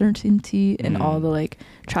the uncertainty and all the like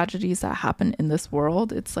tragedies that happen in this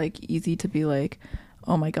world, it's like easy to be like,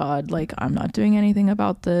 oh my God, like I'm not doing anything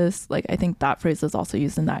about this. Like I think that phrase is also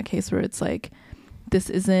used in that case where it's like, this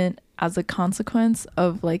isn't as a consequence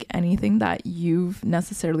of like anything that you've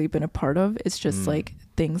necessarily been a part of. It's just like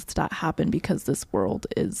things that happen because this world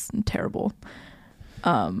is terrible.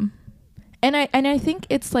 And I think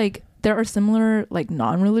it's like there are similar like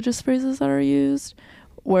non-religious phrases that are used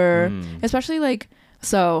where especially like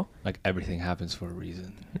Everything happens for a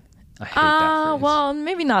reason. I hate that phrase. Well,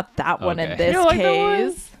 maybe not that one in Okay. this You don't like that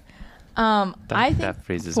one? case. I think that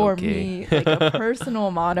phrase is for okay. me, like a personal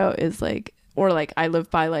motto is like, or like I live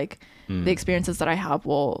by like the experiences that I have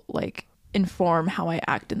will like inform how I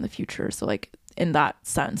act in the future. So like in that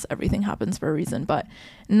sense, everything happens for a reason, but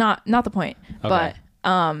not the point. Okay. But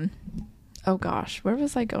oh gosh, where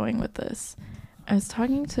was I going with this? I was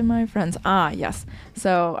talking to my friends. Yes.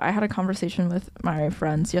 So I had a conversation with my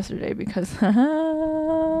friends yesterday because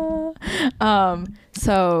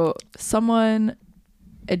so someone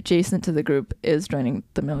adjacent to the group is joining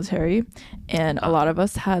the military, and a lot of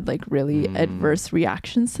us had like really adverse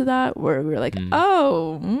reactions to that, where we were like,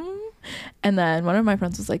 and then one of my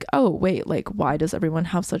friends was like, oh wait, like why does everyone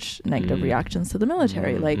have such negative reactions to the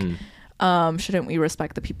military? Like shouldn't we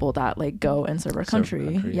respect the people that like go and serve our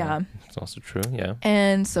country? Yeah. It's also true. Yeah.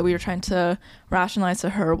 And so we were trying to rationalize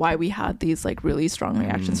to her why we had these like really strong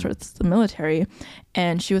reactions towards the military.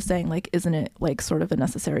 And she was saying like, isn't it like sort of a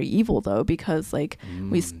necessary evil though? Because like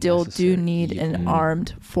we still do need an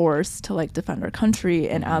armed force to like defend our country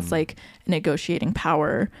and as like a negotiating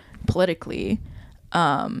power politically.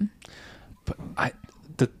 But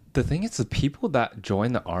the thing is, the people that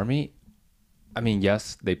join the army, I mean,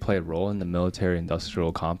 yes, they play a role in the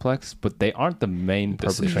military-industrial complex, but they aren't the main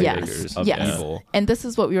perpetrators of evil. And this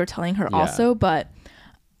is what we were telling her also, but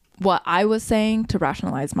what I was saying to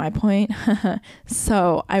rationalize my point,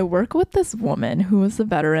 so I work with this woman who was a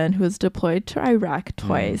veteran who was deployed to Iraq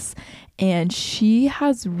twice, and she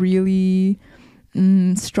has really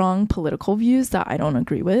strong political views that I don't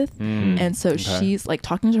agree with. And so she's like,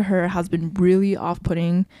 talking to her has been really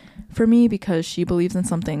off-putting for me because she believes in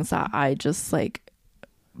some things that I just like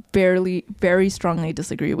very strongly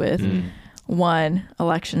disagree with. One,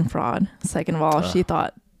 election fraud. Second of all, she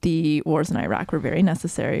thought the wars in Iraq were very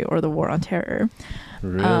necessary, or the war on terror.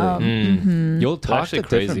 Really? You'll talk to actually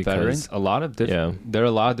different crazy veterans. 'cause- A lot of different. There are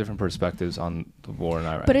a lot of different perspectives on the war in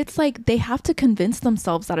Iraq. But it's like they have to convince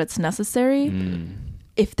themselves that it's necessary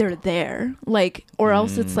if they're there, like, or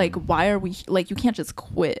else it's like, why are we like? You can't just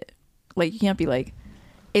quit. Like you can't be like,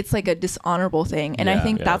 it's like a dishonorable thing. And I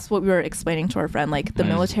think that's what we were explaining to our friend. Like the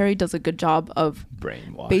military does a good job of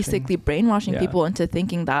basically brainwashing people into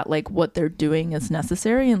thinking that like what they're doing is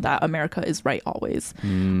necessary and that America is right always.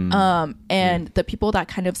 And the people that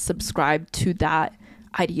kind of subscribe to that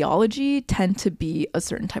ideology tend to be a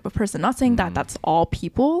certain type of person. Not saying that that's all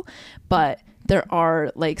people, but there are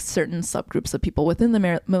like certain subgroups of people within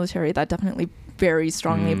the military that definitely very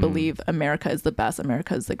strongly believe America is the best,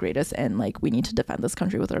 America is the greatest, and like we need to defend this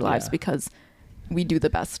country with our lives because we do the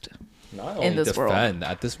best in this world.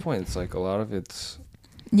 At this point, it's like a lot of it's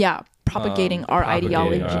propagating our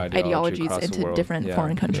ideologies across the into world. different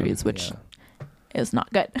foreign countries, which is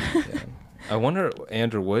not good. I wonder,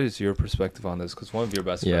 Andrew, what is your perspective on this? Because one of your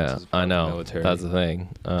best friends is part I know. of the military. That's the thing.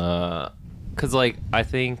 Because like I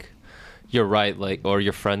think you're right, like, or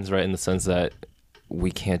your friend's right in the sense that we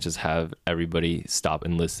can't just have everybody stop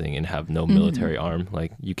enlisting and have no military arm.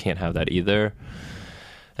 Like you can't have that either.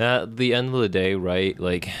 And at the end of the day, right,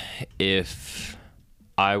 like if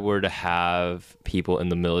I were to have people in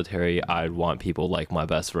the military, I'd want people like my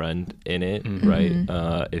best friend in it, right?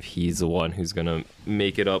 If he's the one who's gonna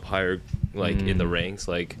make it up higher, like in the ranks,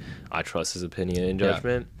 like I trust his opinion and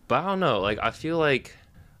judgment. But I don't know, like I feel like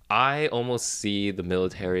I almost see the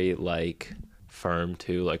military like firm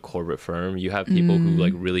too, like corporate firm. You have people who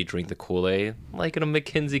like really drink the Kool-Aid, like in a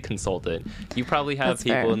McKinsey consultant. You probably have That's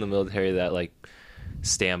people fair. in the military that like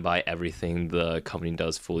stand by everything the company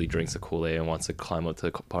does, fully drinks the Kool-Aid and wants to climb up to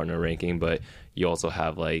the partner ranking. But you also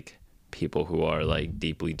have like people who are like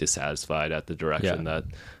deeply dissatisfied at the direction that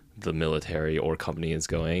the military or company is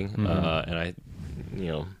going. And I, you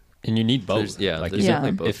know, And you need both. There's Yeah.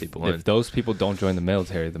 definitely both people. If those people don't join the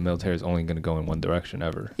military is only going to go in one direction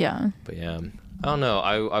ever. Yeah. But yeah, I don't know.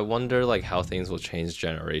 I wonder like how things will change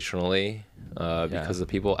generationally, because the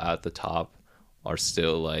people at the top are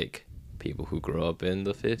still like people who grew up in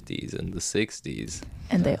the 50s and the 60s.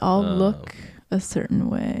 And they all look a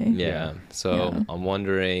certain way. Yeah. So I'm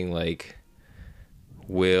wondering like,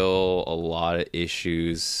 will a lot of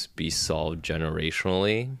issues be solved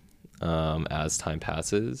generationally as time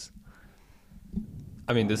passes?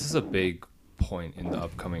 I mean, this is a big point in the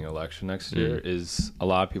upcoming election next year. Is a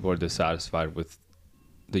lot of people are dissatisfied with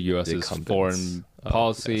the U.S.'s incumbents. foreign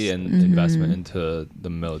policy and investment into the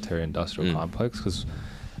military-industrial complex. Because,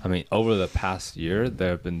 I mean, over the past year, there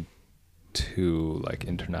have been 2 like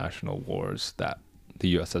international wars that the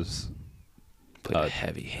U.S. has Put a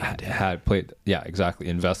heavy hand in. had played. Yeah, exactly.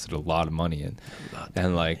 Invested a lot of money in,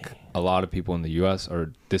 and like a lot of people in the U.S.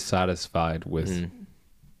 are dissatisfied with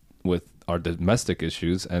our domestic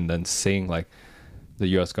issues, and then seeing like the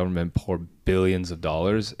U.S. government pour billions of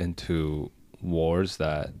dollars into wars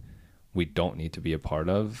that we don't need to be a part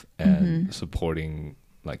of, and supporting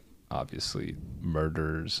like obviously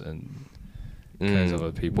murders and kinds of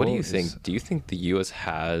other people. What do you think? Do you think the U.S.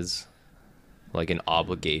 has like an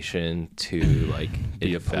obligation to like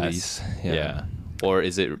Be a invest? police? Yeah. Or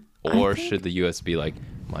is it? Or think- should the U.S. be like,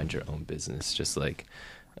 mind your own business, just like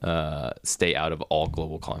stay out of all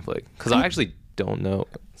global conflict? Because I actually don't know.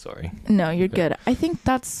 Sorry. No, you're good. I think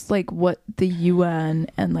that's like what the UN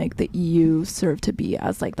and like the EU serve to be,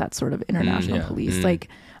 as like that sort of international police. Like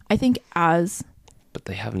I think as But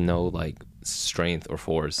they have no like strength or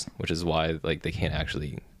force, which is why like they can't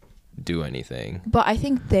actually do anything. but I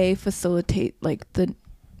think they facilitate like the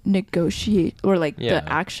negotiate or like Yeah.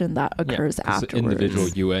 the action that occurs 'cause afterwards. individual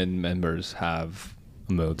UN members have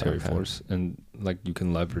a military Okay. force, and like you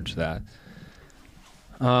can leverage that.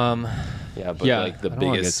 Yeah, but Yeah, like the I don't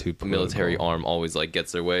wanna get biggest too military political. arm always like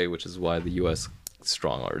gets their way, which is why the U.S.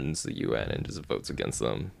 strong arms the UN and just votes against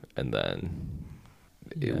them, and then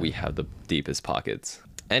we have the deepest pockets.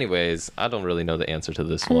 Anyways, I don't really know the answer to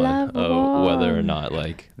this one of whether or not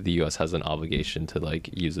like the U.S. has an obligation to like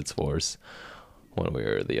use its force one way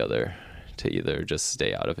or the other to either just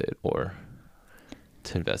stay out of it or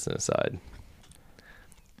to invest in a side.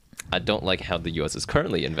 I don't like how the U.S. is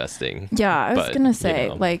currently investing. Yeah, I was but, gonna you say,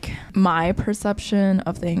 know. like, my perception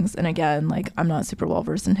of things, and again, like, I'm not super well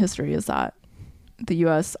versed in history, is that the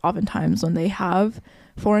US oftentimes when they have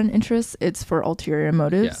foreign interests, it's for ulterior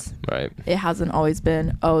motives. Right. It hasn't always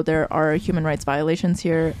been, oh, there are human rights violations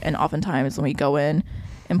here, and oftentimes when we go in,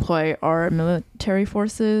 employ our military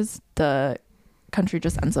forces, the country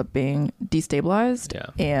just ends up being destabilized,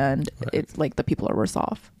 and it's like the people are worse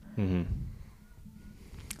off.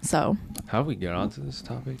 So How do we get onto this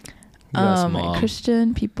topic? Mom.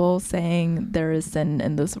 Christian people saying there is sin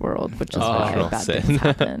in this world, which is why Oh, bad sin. things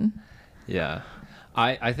happen. Yeah,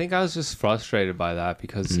 I think I was just frustrated by that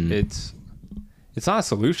because it's not a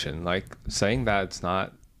solution. Like saying that it's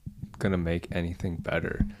not gonna make anything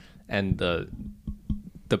better, and the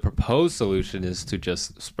proposed solution is to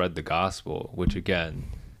just spread the gospel, which again,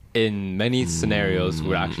 in many scenarios,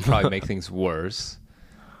 would actually probably make things worse.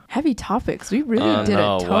 Heavy topics. We really did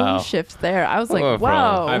no, a tone wow. shift there. I was like, Well,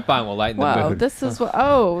 wow. All right, fine, we'll lighten the Wow, mood. this is what.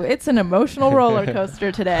 Oh, it's an emotional roller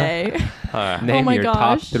coaster today. Name my your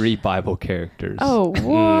top gosh. 3 Bible characters. Oh, what?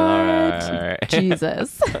 all right.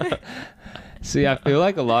 Jesus. See, I feel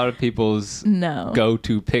like a lot of people's No.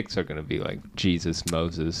 go-to picks are gonna be like Jesus,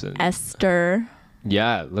 Moses, and Esther.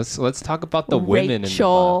 yeah. Let's talk about the women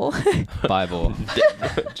Rachel. in the Bible.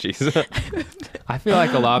 Jesus. I feel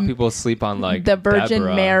like a lot of people sleep on like the Virgin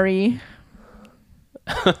Deborah. Mary.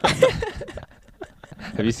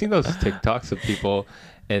 Have you seen those TikToks of people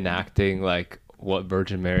enacting like what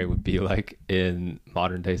Virgin Mary would be like in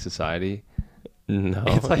modern day society? No.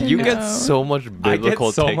 It's like you get No. so much I get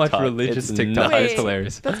biblical so much TikTok. religious It's TikTok. nuts. It's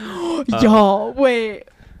hilarious. Y'all, wait.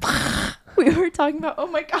 we were talking about, oh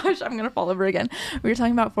my gosh, I'm gonna fall over again. We were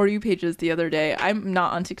talking about For You pages the other day. I'm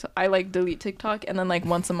not on TikTok. I like delete TikTok, and then like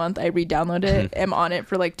once a month I re-download it. I'm on it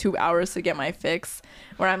for like 2 hours to get my fix,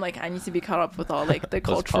 where I'm like, I need to be caught up with all like the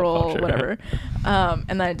cultural whatever, and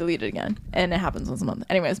then I delete it again, and it happens once a month.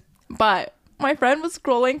 Anyways, but my friend was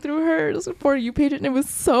scrolling through her For You page, and it was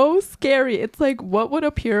so scary. It's like what would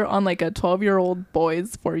appear on like a 12-year-old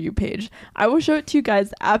boy's For You page. I will show it to you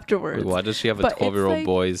guys afterwards. Wait, why does she have a 12-year-old like,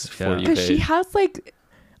 boy's For You because page? she has like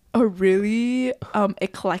a really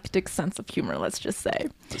eclectic sense of humor, let's just say.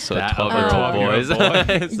 So That 12-year-old boys.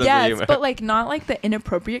 Sense of Yes, humor. but like not like the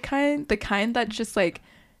inappropriate kind, the kind that just like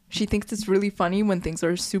she thinks it's really funny when things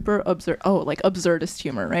are super absurd. Oh, like absurdist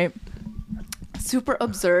humor, right? Super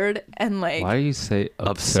absurd and like Why do you say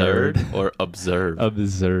absurd or observe?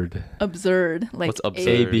 Absurd. absurd, like What's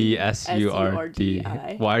absurd?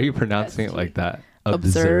 ABSURD. Why are you pronouncing it like that?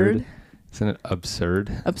 Absurd. Isn't it absurd?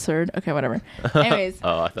 Absurd. Okay, whatever. Anyways,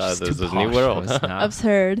 Oh, I thought this was a Too new posh world. for us now.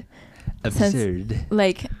 absurd. Absurd.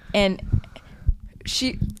 Like, and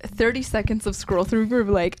she 30 seconds of scroll through were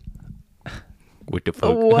like, What the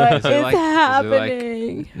fuck? what Is is, it like-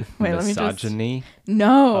 happening? Wait, let me just. Misogyny.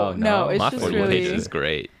 No, Oh, no, no. it's My just For You page really. is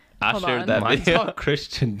great. I Hold shared on. that Mine's video. on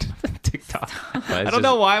Christian TikTok. Mine's I don't just-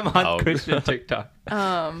 know why I'm on Oh. Christian TikTok.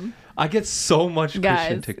 I get so much Christian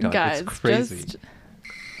Guys, TikTok. guys, It's crazy. just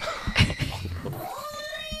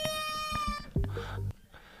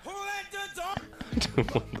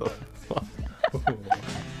What the fuck?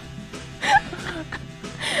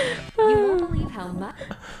 You won't believe how much.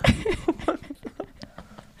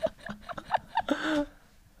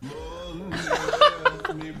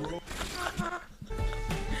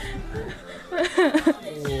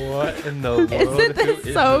 What in the world? isn't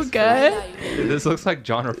this so good? This looks like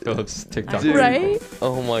John or Phillips TikTok. Dude. Right?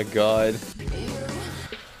 Oh my god.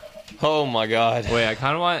 Oh my god. Wait, I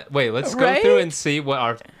kind of want. Wait, let's go Right? through and see what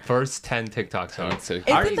our first 10 TikToks are. So-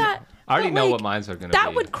 I already, Isn't that? I already but, know like, what mines are gonna be.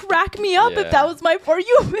 That would crack me up Yeah. if that was my For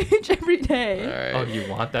You page every day. All Oh, right. you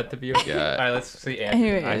want that to be okay? Yeah. All right, let's see. Anthony.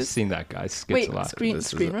 I've Anyways. seen that guy. Skips Wait, a lot. screen This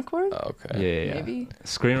is screen a- record? Okay. Yeah. Maybe.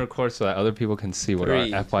 Screen record so that other people can see what our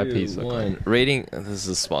FYPs look like. Rating. This is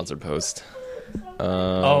a sponsored post.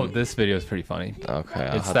 Oh, this video is pretty funny. Okay.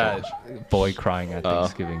 I'll It's have that boy crying at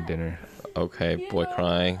Thanksgiving dinner. Okay, boy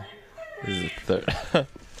crying. This is the third.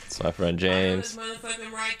 It's my friend James.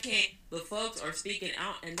 Motherfucking right can't. The folks are speaking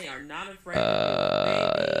out and they are not afraid.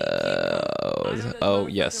 Oh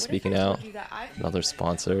yes, speaking out. Another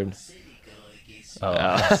sponsored.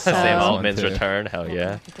 Oh, Sam one Altman's too. return. Hell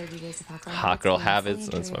yeah. Hot girl habits.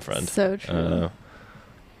 That's my friend. So true.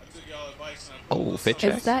 Oh, fit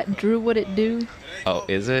check. Is that Drew What It Do? Oh,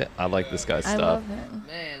 is it? I like this guy's I stuff. love him.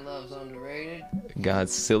 Man loves underrated.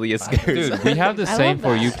 God's silliest goose. Dude, we have the I same love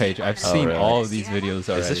For that. You page. I've seen really? all of these videos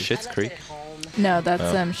already. Is this Schitt's Creek? No,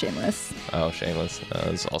 that's Shameless. Oh, Shameless.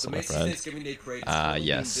 That's also my friend. Thanksgiving Day parade Ah, is being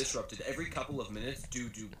yes. disrupted every couple of minutes due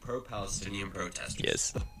to pro-Palestinian protesters.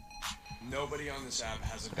 Yes. Nobody on this app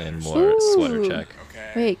has a And better more sweater Ooh. check.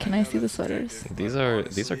 Okay. Wait, can I know see the that's sweaters?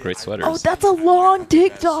 objective, These are great sweaters. Oh, that's a long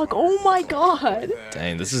TikTok. Oh my god.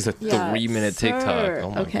 Dang, this is a Yeah, 3-minute TikTok. sir.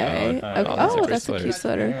 Oh my Okay. god. Okay. these are Oh, great that's a cute sweaters.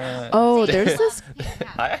 sweater. Oh, there's this.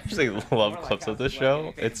 I actually love clips of this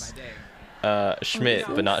show. It's Schmidt,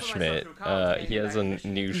 but not Schmidt. He has a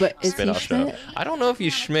new But is he spin-off show. Schmidt? I don't know if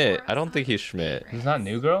he's Schmidt. I don't think he's Schmidt. It's not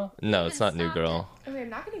New Girl? No, it's not New Girl. Okay, I'm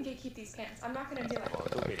not gonna gatekeep these pants. I'm not gonna do it.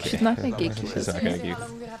 Okay. She's not gonna gatekeep She's this. not gonna give.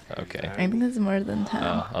 Okay. I think this is more than 10.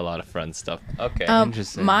 A lot of friend stuff. Okay.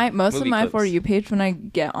 Interesting. Most of Movie my clips. For You page when I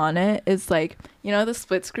get on it is like, you know, the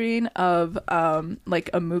split screen of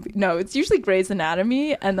like a movie. No, it's usually Grey's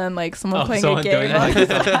Anatomy and then like someone playing someone a game doing on like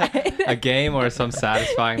the side. a game or some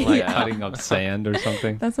satisfying like Yeah. cutting up sand or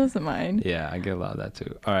something. That's also mine. Yeah, I get a lot of that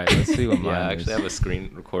too. All right, let's see what mine Yeah, I is. actually have a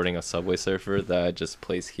screen recording of Subway Surfer that I just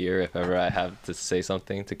place here if ever I have to say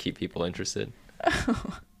something to keep people interested.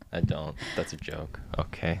 I don't. That's a joke.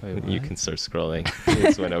 Okay. Wait, You what? can start scrolling.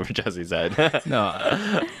 This went over Jesse's head.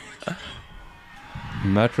 No.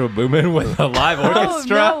 Metro Boomin with a live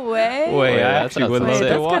orchestra. Oh, no way. Wait, Wait, I that actually would sounds love sick. to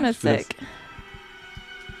That's watch kind of this. sick.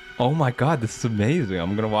 Oh my god, this is amazing.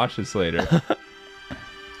 I'm gonna watch this later.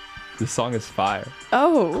 This song is fire.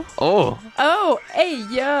 Oh. Oh. Oh, hey,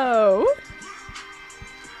 yo.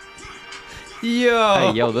 Yo,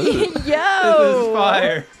 Hey, yo, this is Yo. this is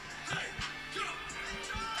fire.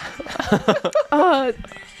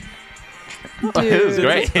 Dude. It was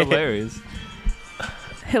great. It's hilarious.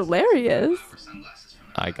 Hilarious.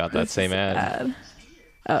 I got that same ad. Ad.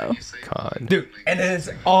 Oh. God. Dude, and it's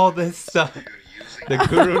all this stuff. The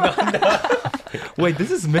Guru Nanda. Wait,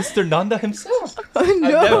 this is Mr. Nanda himself.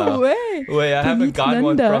 No way. Wait, I haven't meets gotten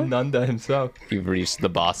one Nanda. from Nanda himself. You've reached the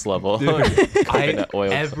boss level. Dude, Coconut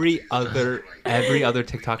oil. every other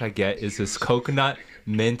TikTok I get is this coconut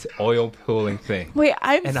mint oil pulling thing. Wait,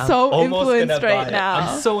 I'm And I'm so almost gonna influenced buy right it. now.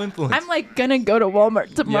 I'm so influenced. I'm like gonna go to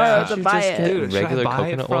Walmart tomorrow to should buy just it. Dude, should I Regular buy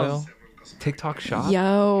it coconut from oil? TikTok shop.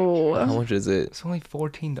 Yo. How much is it? It's only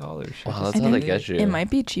 $14. Wow, Should that's I how just they get get you. It might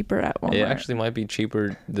be cheaper at Walmart. It actually might be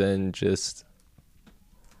cheaper than just.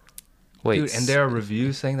 Wait, Dude, and there are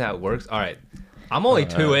reviews saying that it works. All right, I'm only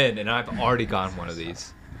 2 in, and I've already gotten one of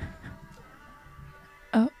these.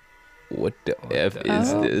 what the F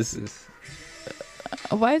is this?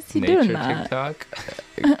 Why is he Nature doing that? TikTok.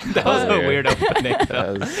 That was a weird opening.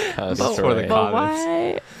 That was But for the strange. But comments.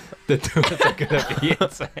 why? The dudes are gonna be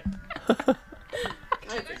insane.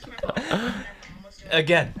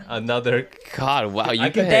 Again, another. God, wow, you I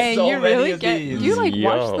can get Dang, so you many really of get. these. You like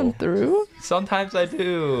watch Yo. them through? Sometimes I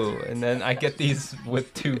do, and then I get these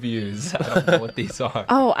with 2 views. I don't know what these are.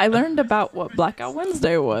 Oh, I learned about what Blackout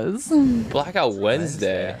Wednesday was. Blackout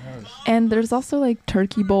Wednesday. And there's also like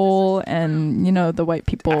Turkey Bowl and, you know, the white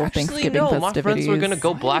people Actually, Thanksgiving no, my festivities. friends were gonna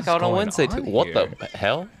go blackout on going Wednesday too. on What here? the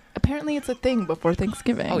hell? Apparently it's a thing before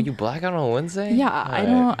Thanksgiving. Oh, you blackout on Wednesday? Yeah, All I right,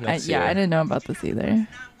 don't. next Yeah, year. I didn't know about this either.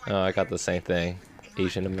 Oh, I got the same thing.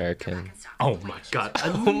 Asian American. Oh my god!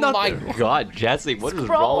 Oh my God, Jesse, what is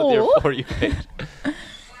wrong with your Scroll. For You page?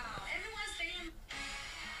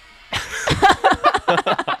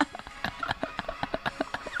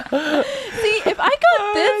 See, if I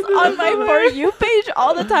got this on my For You page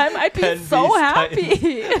all the time, I'd be 10 so beast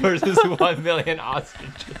happy. titans versus 1 million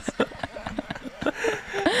ostriches.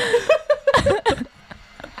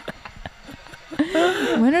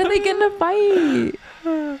 When are they gonna fight?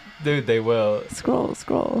 Dude, they will. Scroll.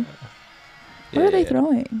 What are they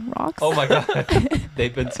throwing? Rocks? Oh my god,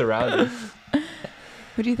 they've been surrounded.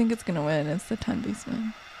 Who do you think is gonna win? It's the 10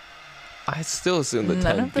 Beastmen. I still assume the None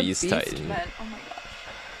 10 of the Beast Titan. Beastmen. Oh my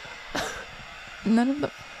gosh. None of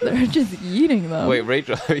the. They're just eating them. Wait,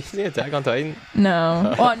 Rachel, have you seen Attack on Titan?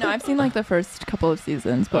 No. Well, no, I've seen like the first couple of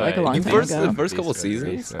seasons, but like a long The time first, ago. the first couple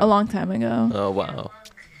seasons? A long time ago. Oh, wow.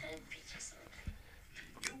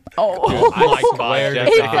 Oh. I swear to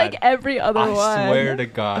It's God. like every other I one. swear to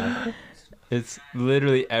God. It's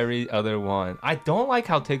literally every other one. I don't like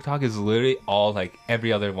how TikTok is literally all like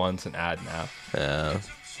every other one's an ad now. Yeah.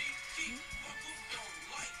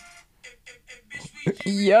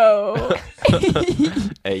 Yo.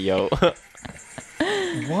 Hey, yo.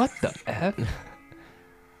 What the F?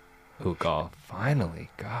 Oh god, finally.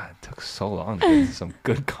 God, it took so long to get to some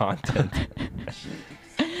good content.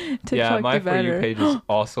 TikTok Yeah, my the For You better. page is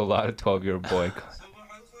also a lot of 12-year-old boy.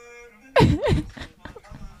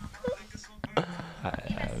 I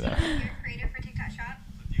don't know.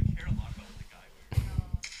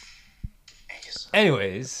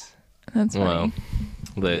 Anyways, That's funny. Wow.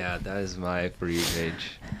 Lit. yeah, that is my For You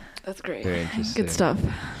page. That's great. Very interesting. Good stuff.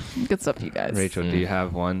 Good stuff, you guys. Rachel, do you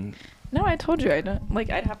have one? No, I told you I don't. Like,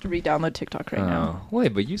 I'd have to re-download TikTok right now.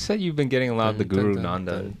 Wait, but you said you've been getting a lot of the Guru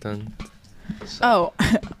Nanda. Oh,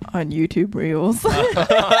 on YouTube Reels.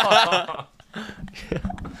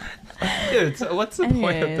 Dude, so what's the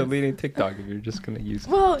point of Anyways. deleting TikTok if you're just gonna use it?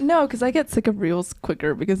 Well, no, because I get sick of Reels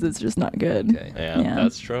quicker because it's just not good. Okay. Yeah,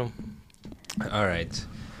 that's true. All right.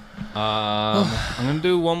 I'm gonna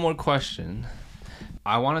do one more question.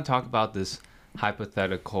 I want to talk about this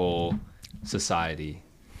hypothetical society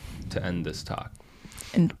to end this talk.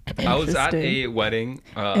 I was at a wedding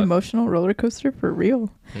Emotional roller coaster for real.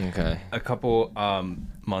 Okay. a couple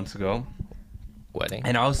months ago, Wedding.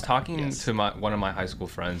 and I was talking to one of my high school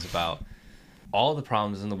friends about all the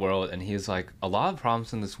problems in the world, and he's like, a lot of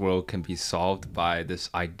problems in this world can be solved by this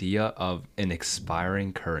idea of an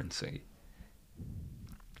expiring currency.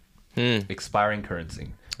 Expiring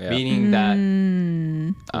currency. Yeah. Meaning that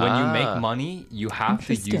when you Ah. make money, you have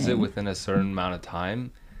to use it Interesting. within a certain amount of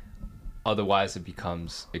time. Otherwise, it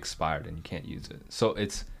becomes expired and you can't use it. So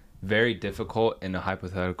it's very difficult in a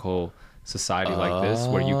hypothetical society like this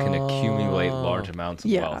where you can accumulate large amounts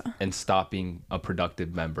of Yeah. wealth and stop being a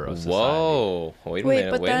productive member of society. Whoa. Wait a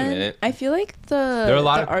minute. but Wait a then minute. I feel like There are a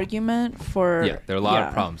lot the of- argument for Yeah, there are a lot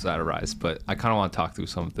of problems that arise, but I kind of want to talk through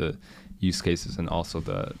some of the use cases and also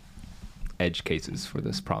the edge cases for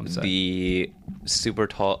this problem set. The super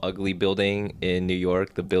tall, ugly building in New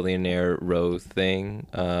York, the Billionaire Row thing.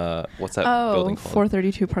 What's that building called?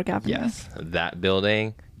 432 Park Avenue. Yes, that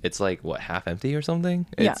building. It's like what, half empty or something?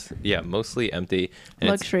 It's mostly empty. And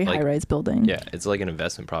it's Luxury like, high-rise building. Yeah, it's like an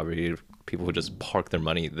investment property. People who just park their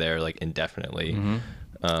money there like indefinitely.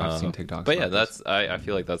 I've seen TikToks But yeah, about this. I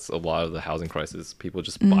feel like that's a lot of the housing crisis. People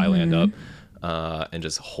just buy land up. and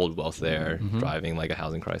just hold wealth there, driving like a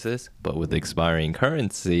housing crisis. But with the expiring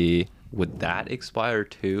currency, would that expire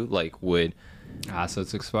too? Like, would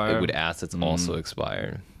assets expire? Would assets also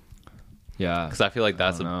expire? Yeah, because I feel like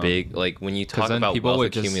that's a big, like, when you talk about wealth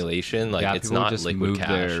accumulation, like, it's not just liquid move cash,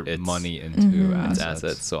 their it's money into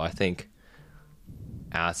assets. So I think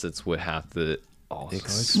assets would have to also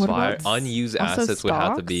expire. Unused assets would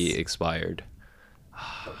have to be stocks? expired.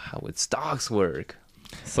 How would stocks work?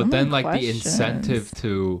 But then, like, the incentive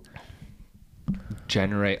to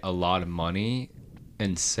generate a lot of money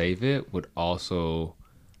and save it would also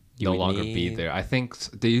no longer be there. I think.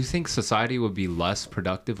 Do you think society would be less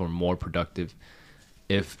productive or more productive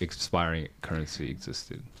if expiring currency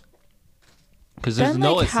existed? Because there's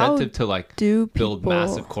no incentive to like build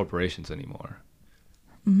massive corporations anymore.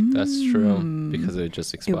 That's true, because it would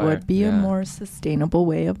just expire. It would be a more sustainable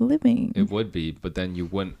way of living. It would be, but then you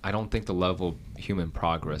wouldn't. I don't think the level of human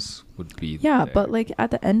progress would be. Yeah, there. but like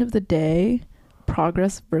at the end of the day,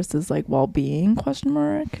 progress versus like well-being ? /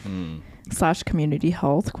 community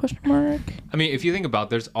health ? I mean, if you think about,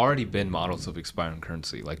 there's already been models of expiring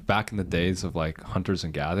currency. Like back in the days of like hunters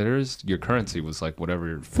and gatherers, your currency was like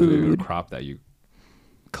whatever food or crop that you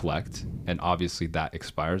collect, and obviously that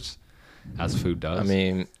expires as food does. I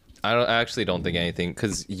mean, I actually don't think anything,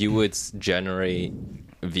 because you would generate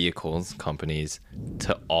vehicles companies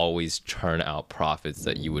to always churn out profits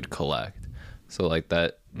that you would collect. So like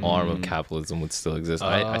that arm of capitalism would still exist.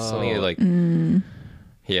 I still think like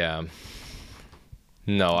yeah.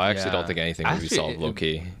 No, I actually don't think anything would be solved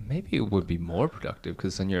low-key. Maybe it would be more productive,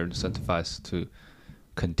 because then you're incentivized to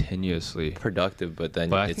continuously productive, but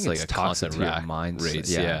then it's like a constant race.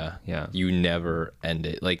 Yeah. You never end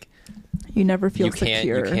it. Like, you never feel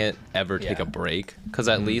secure. You can't ever take a break, because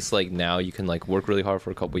at least like now you can like work really hard for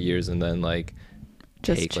a couple of years and then like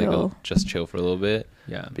just chill for a little bit.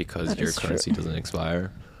 Yeah, because that your currency doesn't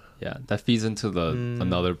expire. Yeah, that feeds into the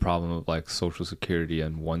another problem of like social security.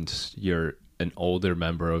 And once you're an older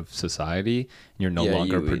member of society and you're no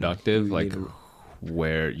longer productive,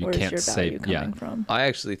 where you can't save. From? I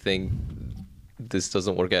actually think this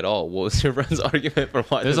doesn't work at all. What was your friend's argument for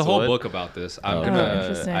why? There's a whole book about this.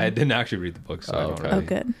 I didn't actually read the book, so I don't really.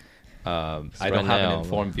 Good. I don't have an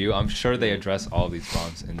informed view. I'm sure they address all these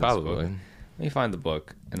problems in this book. Let me find the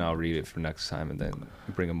book and I'll read it for next time, and then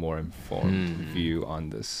bring a more informed view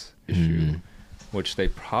on this issue, which they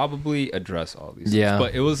probably address all these things.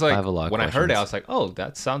 But it was like, when I heard it, I was like, oh,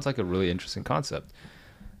 that sounds like a really interesting concept.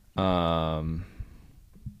 Book.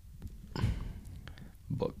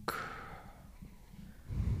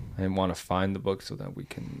 I want to find the book so that we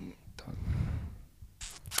can talk.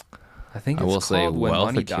 I think it's called When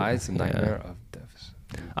Money Dies, The Nightmare of Deficit.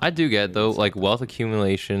 I do get, though, like, wealth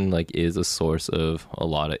accumulation like is a source of a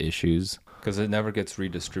lot of issues, because it never gets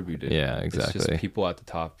redistributed. Yeah, exactly. It's just people at the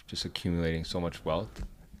top just accumulating so much wealth,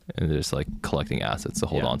 and they're just like collecting assets to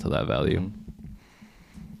hold on to that value.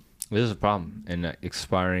 This is a problem, and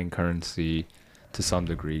expiring currency to some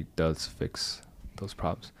degree does fix those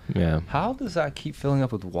problems. Yeah. How does that keep filling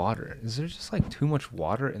up with water? Is there just like too much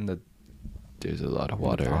water in the? There's a lot of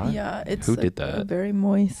water. Yeah, it's who did that? Very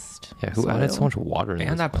moist. Yeah, who added so much water in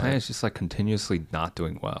and that plant is just like continuously not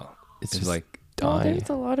doing well. It's just like dying.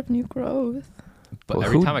 There's a lot of new growth. But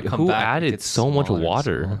every time I come back, who added so much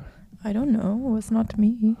water? I don't know. It was not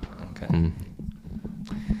me. Okay.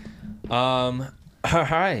 All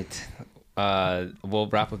right. We'll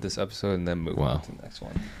wrap up this episode and then move on to the next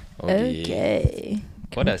one. Okay.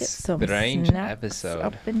 What a strange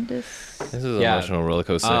episode. This is an emotional roller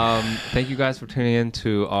coaster. Thank you guys for tuning in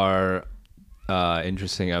to our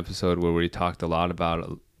interesting episode where we talked a lot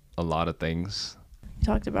about a lot of things. We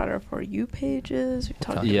talked about our For You pages. We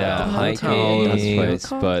talked about the hiking.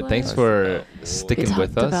 But thanks for sticking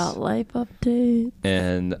with us. We talked about life updates.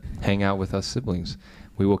 And hang out with us siblings.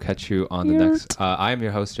 We will catch you on the next. I am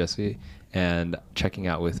your host, Jesse. And checking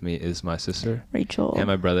out with me is my sister, Rachel, and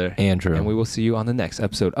my brother, Andrew. And we will see you on the next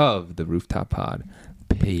episode of the Rooftop Pod.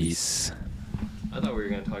 Peace. I thought we were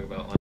going to talk about